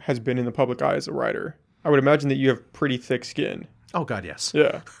who has been in the public eye as a writer, I would imagine that you have pretty thick skin. Oh, God, yes.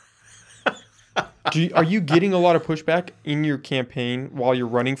 Yeah. Are you getting a lot of pushback in your campaign while you're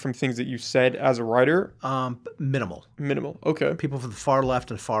running from things that you said as a writer? Minimal. Minimal. Okay. People from the far left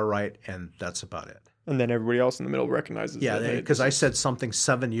and far right, and that's about it. And then everybody else in the middle recognizes it. Yeah, because I said something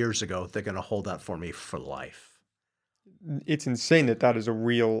 7 years ago, they're going to hold that for me for life. It's insane that is a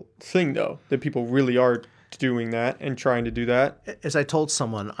real thing, though, that people really are doing that and trying to do that. As I told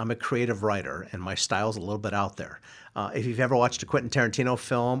someone, I'm a creative writer, and my style's a little bit out there. If you've ever watched a Quentin Tarantino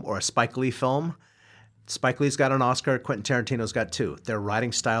film or a Spike Lee film, Spike Lee's got an Oscar, Quentin Tarantino's got 2. Their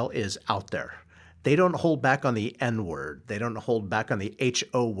writing style is out there. They don't hold back on the N word. They don't hold back on the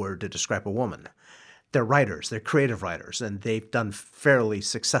HO word to describe a woman. They're writers. They're creative writers, and they've done fairly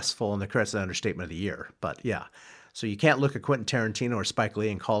successful in the career. That's the understatement of the year. But yeah, so you can't look at Quentin Tarantino or Spike Lee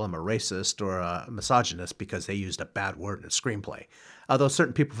and call him a racist or a misogynist because they used a bad word in a screenplay. Although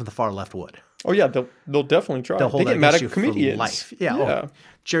certain people from the far left would. Oh yeah, they'll definitely try. They get mad at comedians. Life. Yeah. Oh,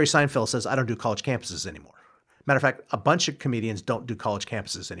 Jerry Seinfeld says, I don't do college campuses anymore. Matter of fact, a bunch of comedians don't do college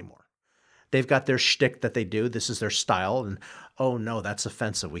campuses anymore. They've got their shtick that they do. This is their style. And, oh, no, that's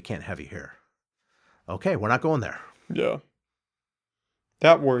offensive. We can't have you here. Okay, we're not going there. Yeah.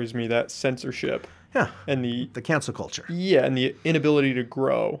 That worries me, that censorship. Yeah. And the cancel culture. Yeah, and the inability to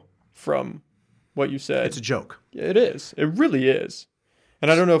grow from what you said. It's a joke. It is. It really is.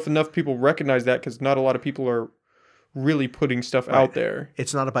 And I don't know if enough people recognize that because not a lot of people are really putting stuff out there.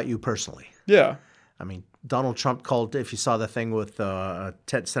 It's not about you personally. Yeah. I mean, Donald Trump called, if you saw the thing with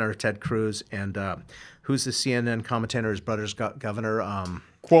Senator Ted Cruz and who's the CNN commentator, his brother's governor?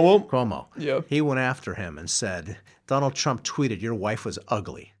 Cuomo. Yeah. He went after him and said, Donald Trump tweeted, your wife was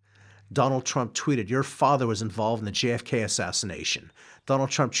ugly. Donald Trump tweeted, your father was involved in the JFK assassination.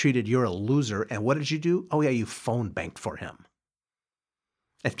 Donald Trump tweeted, you're a loser. And what did you do? Oh, yeah, you phone banked for him.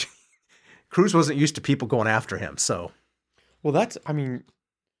 And Cruz wasn't used to people going after him, so. Well,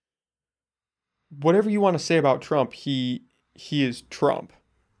 whatever you want to say about Trump, he is Trump.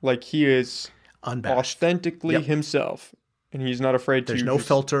 Like, he is unabashed, authentically himself. And he's not afraid to. There's no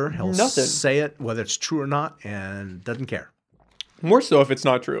filter. He'll nothing. Say it, whether it's true or not, and doesn't care. More so if it's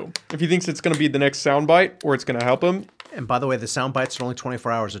not true. If he thinks it's going to be the next soundbite or it's going to help him. And by the way, the soundbites are only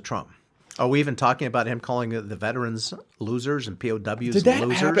 24 hours of Trump. Are we even talking about him calling the veterans losers and POWs losers?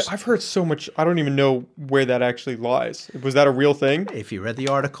 Happen? I've heard so much. I don't even know where that actually lies. Was that a real thing? If you read the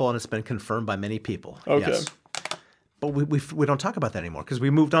article, and it's been confirmed by many people. Okay. Yes. But we don't talk about that anymore because we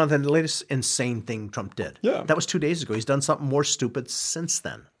moved on to the latest insane thing Trump did. Yeah. That was 2 days ago. He's done something more stupid since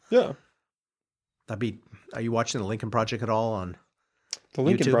then. Yeah. Are you watching the Lincoln Project at all on The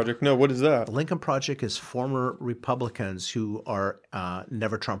Lincoln YouTube? Project? No, what is that? The Lincoln Project is former Republicans who are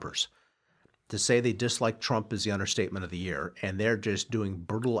never Trumpers. To say they dislike Trump is the understatement of the year, and they're just doing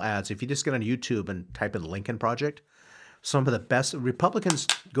brutal ads. If you just get on YouTube and type in Lincoln Project, some of the best Republicans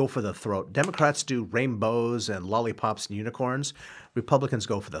go for the throat. Democrats do rainbows and lollipops and unicorns. Republicans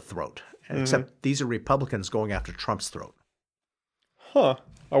go for the throat. Except these are Republicans going after Trump's throat. Huh.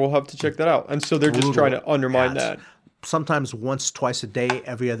 I will have to check that out. And so they're just trying to undermine that. Sometimes once, twice a day,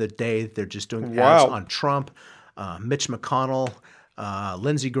 every other day, they're just doing ads on Trump, Mitch McConnell,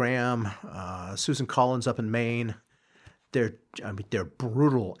 Lindsey Graham, Susan Collins up in Maine. They're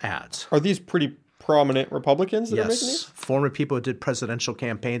brutal ads. Are these pretty prominent Republicans that are making these? Former people who did presidential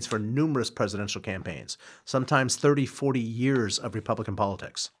campaigns for numerous presidential campaigns, sometimes 30, 40 years of Republican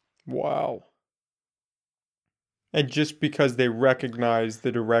politics. Wow. And just because they recognize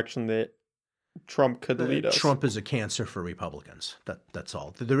the direction that Trump could lead us. Trump is a cancer for Republicans. That's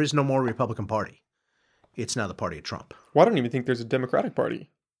all. There is no more Republican Party. It's now the party of Trump. Well, I don't even think there's a Democratic Party.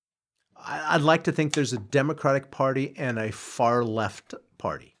 I'd like to think there's a Democratic Party and a far left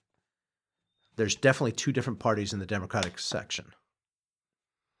party. There's definitely two different parties in the Democratic section.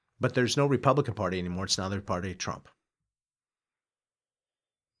 But there's no Republican Party anymore. It's now the party of Trump.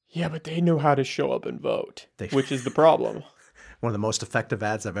 Yeah, but they know how to show up and vote, which is the problem. One of the most effective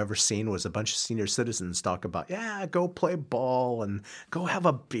ads I've ever seen was a bunch of senior citizens talk about, yeah, go play ball and go have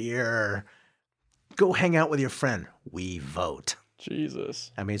a beer. Go hang out with your friend. We vote.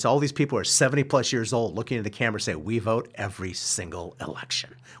 Jesus. I mean, it's all these people who are 70 plus years old looking at the camera say, we vote every single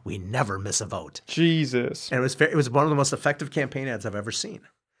election. We never miss a vote. Jesus. And it was one of the most effective campaign ads I've ever seen.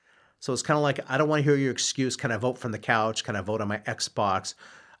 So it's kind of like, I don't want to hear your excuse. Can I vote from the couch? Can I vote on my Xbox?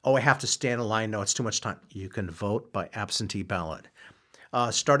 Oh, I have to stand in line. No, it's too much time. You can vote by absentee ballot.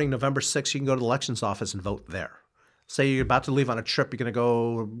 Starting November 6th, you can go to the elections office and vote there. Say you're about to leave on a trip. You're going to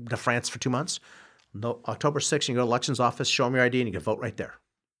go to France for 2 months. No, October 6th, you can go to the elections office, show them your ID, and you can vote right there.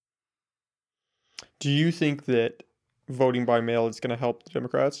 Do you think that voting by mail is going to help the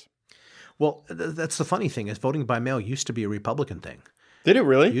Democrats? Well, that's the funny thing is voting by mail used to be a Republican thing. Did it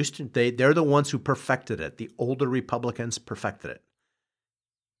really? They're the ones who perfected it. The older Republicans perfected it.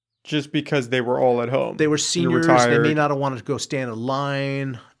 Just because they were all at home. They were seniors. They may not have wanted to go stand in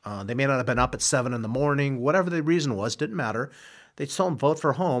line. They may not have been up at 7 in the morning. Whatever the reason was, didn't matter. They'd tell them vote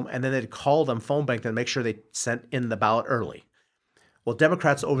for home, and then they'd call them, phone bank them, make sure they sent in the ballot early. Well,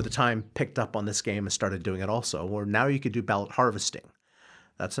 Democrats over the time picked up on this game and started doing it also, where now you could do ballot harvesting.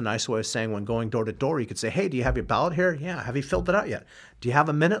 That's a nice way of saying when going door to door, you could say, hey, do you have your ballot here? Yeah. Have you filled it out yet? Do you have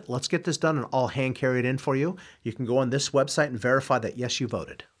a minute? Let's get this done and I'll hand carry it in for you. You can go on this website and verify that, yes, you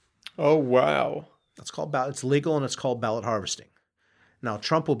voted. Oh, wow. It's called ballot. It's legal and it's called ballot harvesting. Now,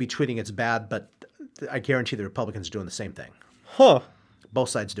 Trump will be tweeting it's bad, but I guarantee the Republicans are doing the same thing. Huh. Both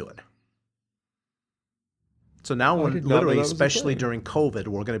sides do it. So now, literally, especially during COVID,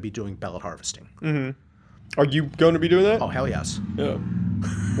 we're going to be doing ballot harvesting. Mm-hmm. Are you going to be doing that? Oh, hell yes. Yeah.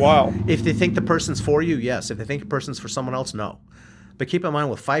 Wow. If they think the person's for you, yes. If they think the person's for someone else, no. But keep in mind,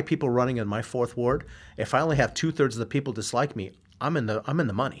 with 5 people running in my 4th ward, if I only have 2/3 of the people dislike me, I'm in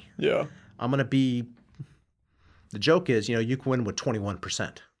the money. Yeah. I'm going to be. The joke is, you can win with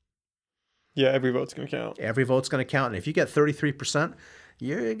 21%. Yeah, every vote's going to count. Every vote's going to count. And if you get 33%,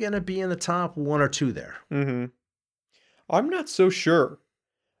 you're going to be in the top 1 or 2 there. Mm-hmm. I'm not so sure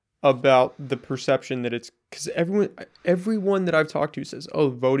about the perception that it's because everyone that I've talked to says, oh,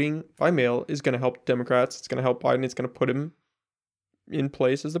 voting by mail is going to help Democrats. It's going to help Biden. It's going to put him in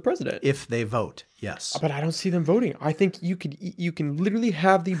place as the president. If they vote, yes. But I don't see them voting. I think you can literally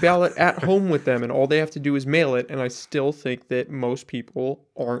have the ballot at home with them and all they have to do is mail it. And I still think that most people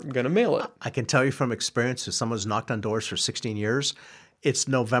aren't going to mail it. I can tell you from experience, if someone's knocked on doors for 16 years, it's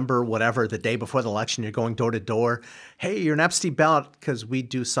November, whatever, the day before the election, you're going door to door. Hey, you're an absentee ballot because we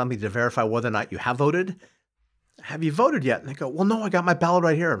do something to verify whether or not you have voted. Have you voted yet? And they go, well, no, I got my ballot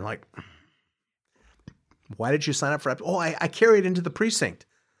right here. I'm like, why did you sign up for? Oh, I carried it into the precinct.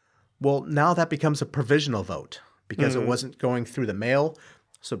 Well, now that becomes a provisional vote because it wasn't going through the mail.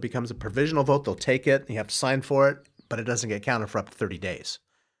 So it becomes a provisional vote. They'll take it. And you have to sign for it, but it doesn't get counted for up to 30 days.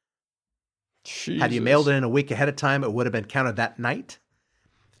 Jesus. Had you mailed it in a week ahead of time, it would have been counted that night.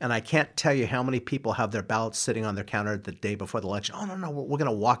 And I can't tell you how many people have their ballots sitting on their counter the day before the election. Oh, no, we're going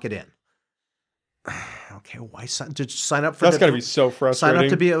to walk it in. Okay, why sign up for That's got to be so frustrating. Sign up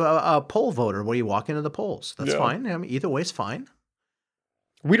to be a poll voter where you walk into the polls. That's fine. I mean, either way is fine.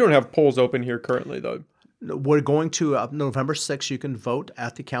 We don't have polls open here currently, though. We're going to November 6th. You can vote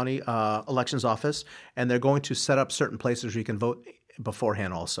at the county elections office, and they're going to set up certain places where you can vote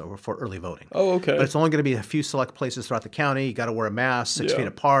beforehand also for early voting. Oh, okay. But it's only going to be a few select places throughout the county. You got to wear a mask 6 feet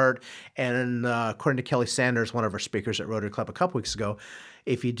apart. And according to Kelly Sanders, one of our speakers at Rotary Club a couple weeks ago,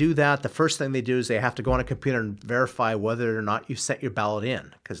 if you do that, the first thing they do is they have to go on a computer and verify whether or not you sent your ballot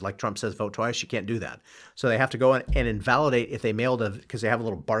in. Because like Trump says, vote twice, you can't do that. So they have to go in and invalidate if they mailed it, because they have a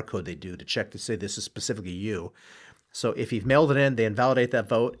little barcode they do to check to say this is specifically you. So if you've mailed it in, they invalidate that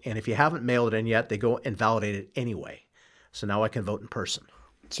vote. And if you haven't mailed it in yet, they go and validate it anyway. So now I can vote in person.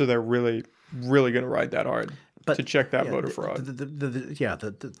 So they're really, really going to ride that hard to check that voter fraud.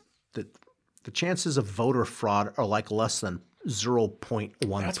 The chances of voter fraud are like less than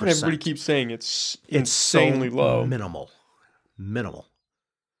 0.1%. That's what everybody keeps saying. It's insanely low. Minimal.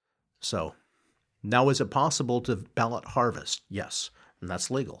 So now is it possible to ballot harvest? Yes, and that's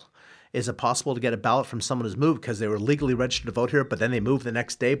legal. Is it possible to get a ballot from someone who's moved because they were legally registered to vote here, but then they moved the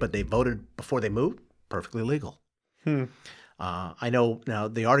next day, but they voted before they moved? Perfectly legal. I know now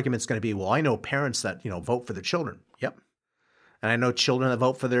the argument's going to be, well, I know parents that, vote for their children. Yep. And I know children that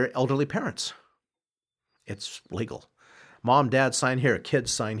vote for their elderly parents. It's legal. Mom, dad, sign here.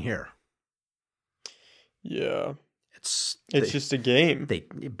 Kids, sign here. Yeah. It's just a game.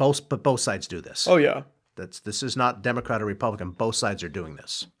 But both sides do this. Oh, yeah. This is not Democrat or Republican. Both sides are doing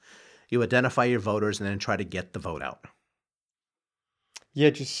this. You identify your voters and then try to get the vote out. Yeah,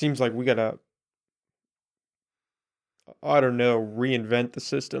 it just seems like we got to, I don't know, reinvent the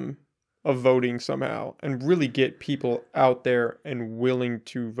system of voting somehow and really get people out there and willing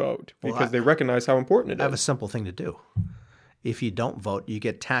to vote because they recognize how important it is. I have a simple thing to do. If you don't vote, you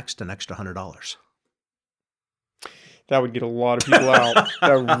get taxed an extra $100. That would get a lot of people out.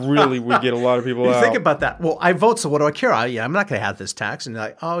 That really would get a lot of people out. Think about that. Well, I vote, so what do I care? I'm not going to have this tax. And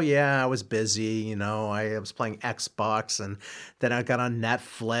like, oh, yeah, I was busy. I was playing Xbox, and then I got on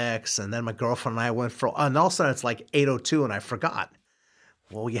Netflix, and then my girlfriend and I went and all of a sudden it's like 8:02, and I forgot.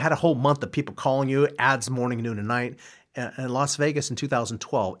 Well, you had a whole month of people calling you, ads morning, noon, and night. In Las Vegas in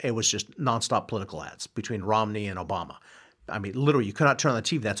 2012, it was just nonstop political ads between Romney and Obama. I mean, literally, you could not turn on the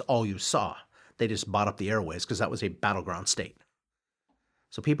TV. That's all you saw. They just bought up the airways because that was a battleground state.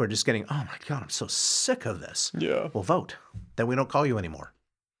 So people are just getting, oh my God, I'm so sick of this. Yeah. Well, vote. Then we don't call you anymore.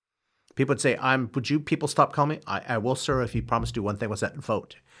 People would say, would you people stop calling me? I will, sir, if you promise to do one thing. What's that?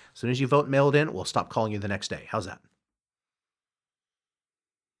 Vote. As soon as you vote mailed in, we'll stop calling you the next day. How's that?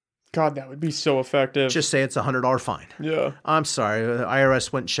 God, that would be so effective. Just say it's a $100 fine. Yeah. I'm sorry. The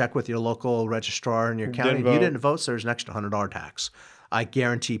IRS went and checked with your local registrar in your county. If you didn't vote, so there's an extra $100 tax. I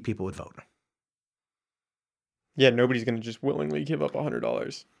guarantee people would vote. Yeah, nobody's going to just willingly give up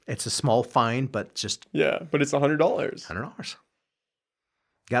 $100. It's a small fine, but just... Yeah, but it's $100. $100.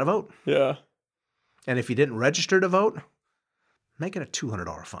 Got to vote. Yeah. And if you didn't register to vote, make it a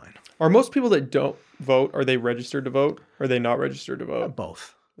 $200 fine. Are most people that don't vote, are they registered to vote? Or are they not registered to vote?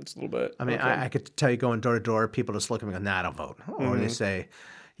 Both. It's a little bit. I mean, okay. I could tell you going door to door, people just look at me and go, nah, I don't vote. Or they say,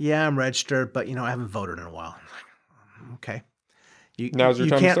 yeah, I'm registered, but, I haven't voted in a while. Okay. Now's your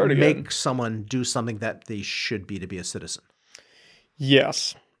time to start again. You can't make someone do something that they should be to be a citizen.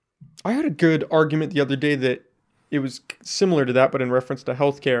 Yes. I had a good argument the other day that it was similar to that, but in reference to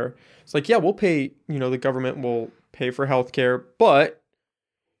healthcare. It's like, yeah, we'll pay, the government will pay for healthcare, but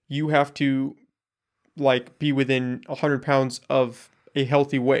you have to, be within 100 pounds of a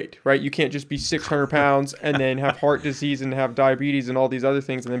healthy weight, right? You can't just be 600 pounds and then have heart disease and have diabetes and all these other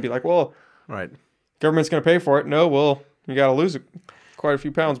things and then be like, well, right, government's going to pay for it. No, well, you got to lose quite a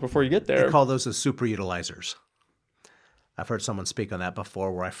few pounds before you get there. They call those the super utilizers. I've heard someone speak on that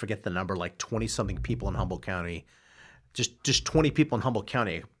before where I forget the number, like 20-something people in Humboldt County. Just 20 people in Humboldt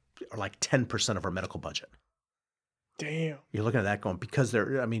County are like 10% of our medical budget. Damn. You're looking at that going, because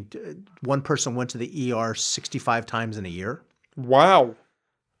one person went to the ER 65 times in a year. Wow.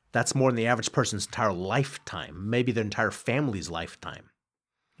 That's more than the average person's entire lifetime, maybe their entire family's lifetime.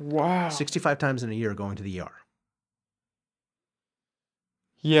 Wow. 65 times in a year going to the ER.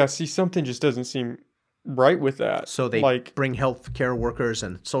 Yeah, see, something just doesn't seem right with that. So they bring healthcare workers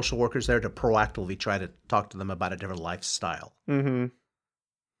and social workers there to proactively try to talk to them about a different lifestyle. Mm-hmm.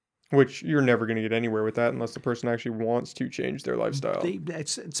 Which you're never going to get anywhere with that unless the person actually wants to change their lifestyle.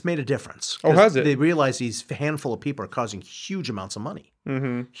 It's made a difference. Oh, has it? They realize these handful of people are causing huge amounts of money.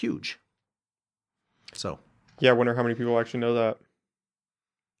 Mm-hmm. Huge. So. Yeah, I wonder how many people actually know that.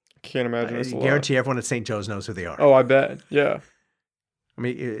 I can't imagine it's a lot. I guarantee everyone at St. Joe's knows who they are. Oh, I bet. Yeah. I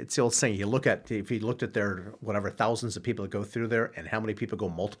mean, it's the old saying. If you looked at their, thousands of people that go through there and how many people go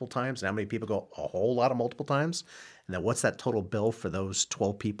multiple times and how many people go a whole lot of multiple times, and then what's that total bill for those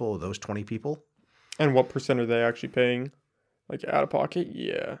 12 people or those 20 people? And what % are they actually paying? Out of pocket?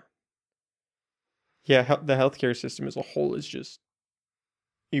 Yeah. Yeah, the healthcare system as a whole is just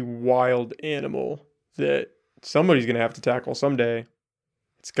a wild animal that somebody's going to have to tackle someday.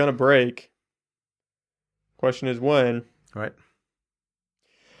 It's going to break. Question is when. Right.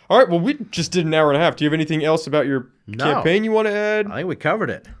 All right, well, we just did an hour and a half. Do you have anything else about your campaign you want to add? I think we covered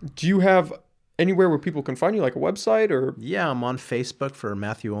it. Do you have anywhere where people can find you, like a website? Or? Yeah, I'm on Facebook for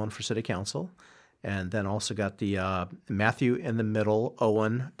Matthew Owen for City Council. And then also got the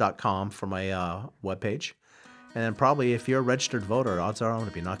MatthewInTheMiddleOwen.com for my webpage. And then probably if you're a registered voter, odds are I'm going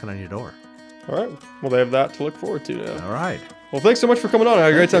to be knocking on your door. All right. Well, they have that to look forward to now. All right. Well, thanks so much for coming on. I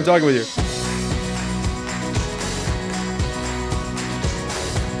had a great time talking with you.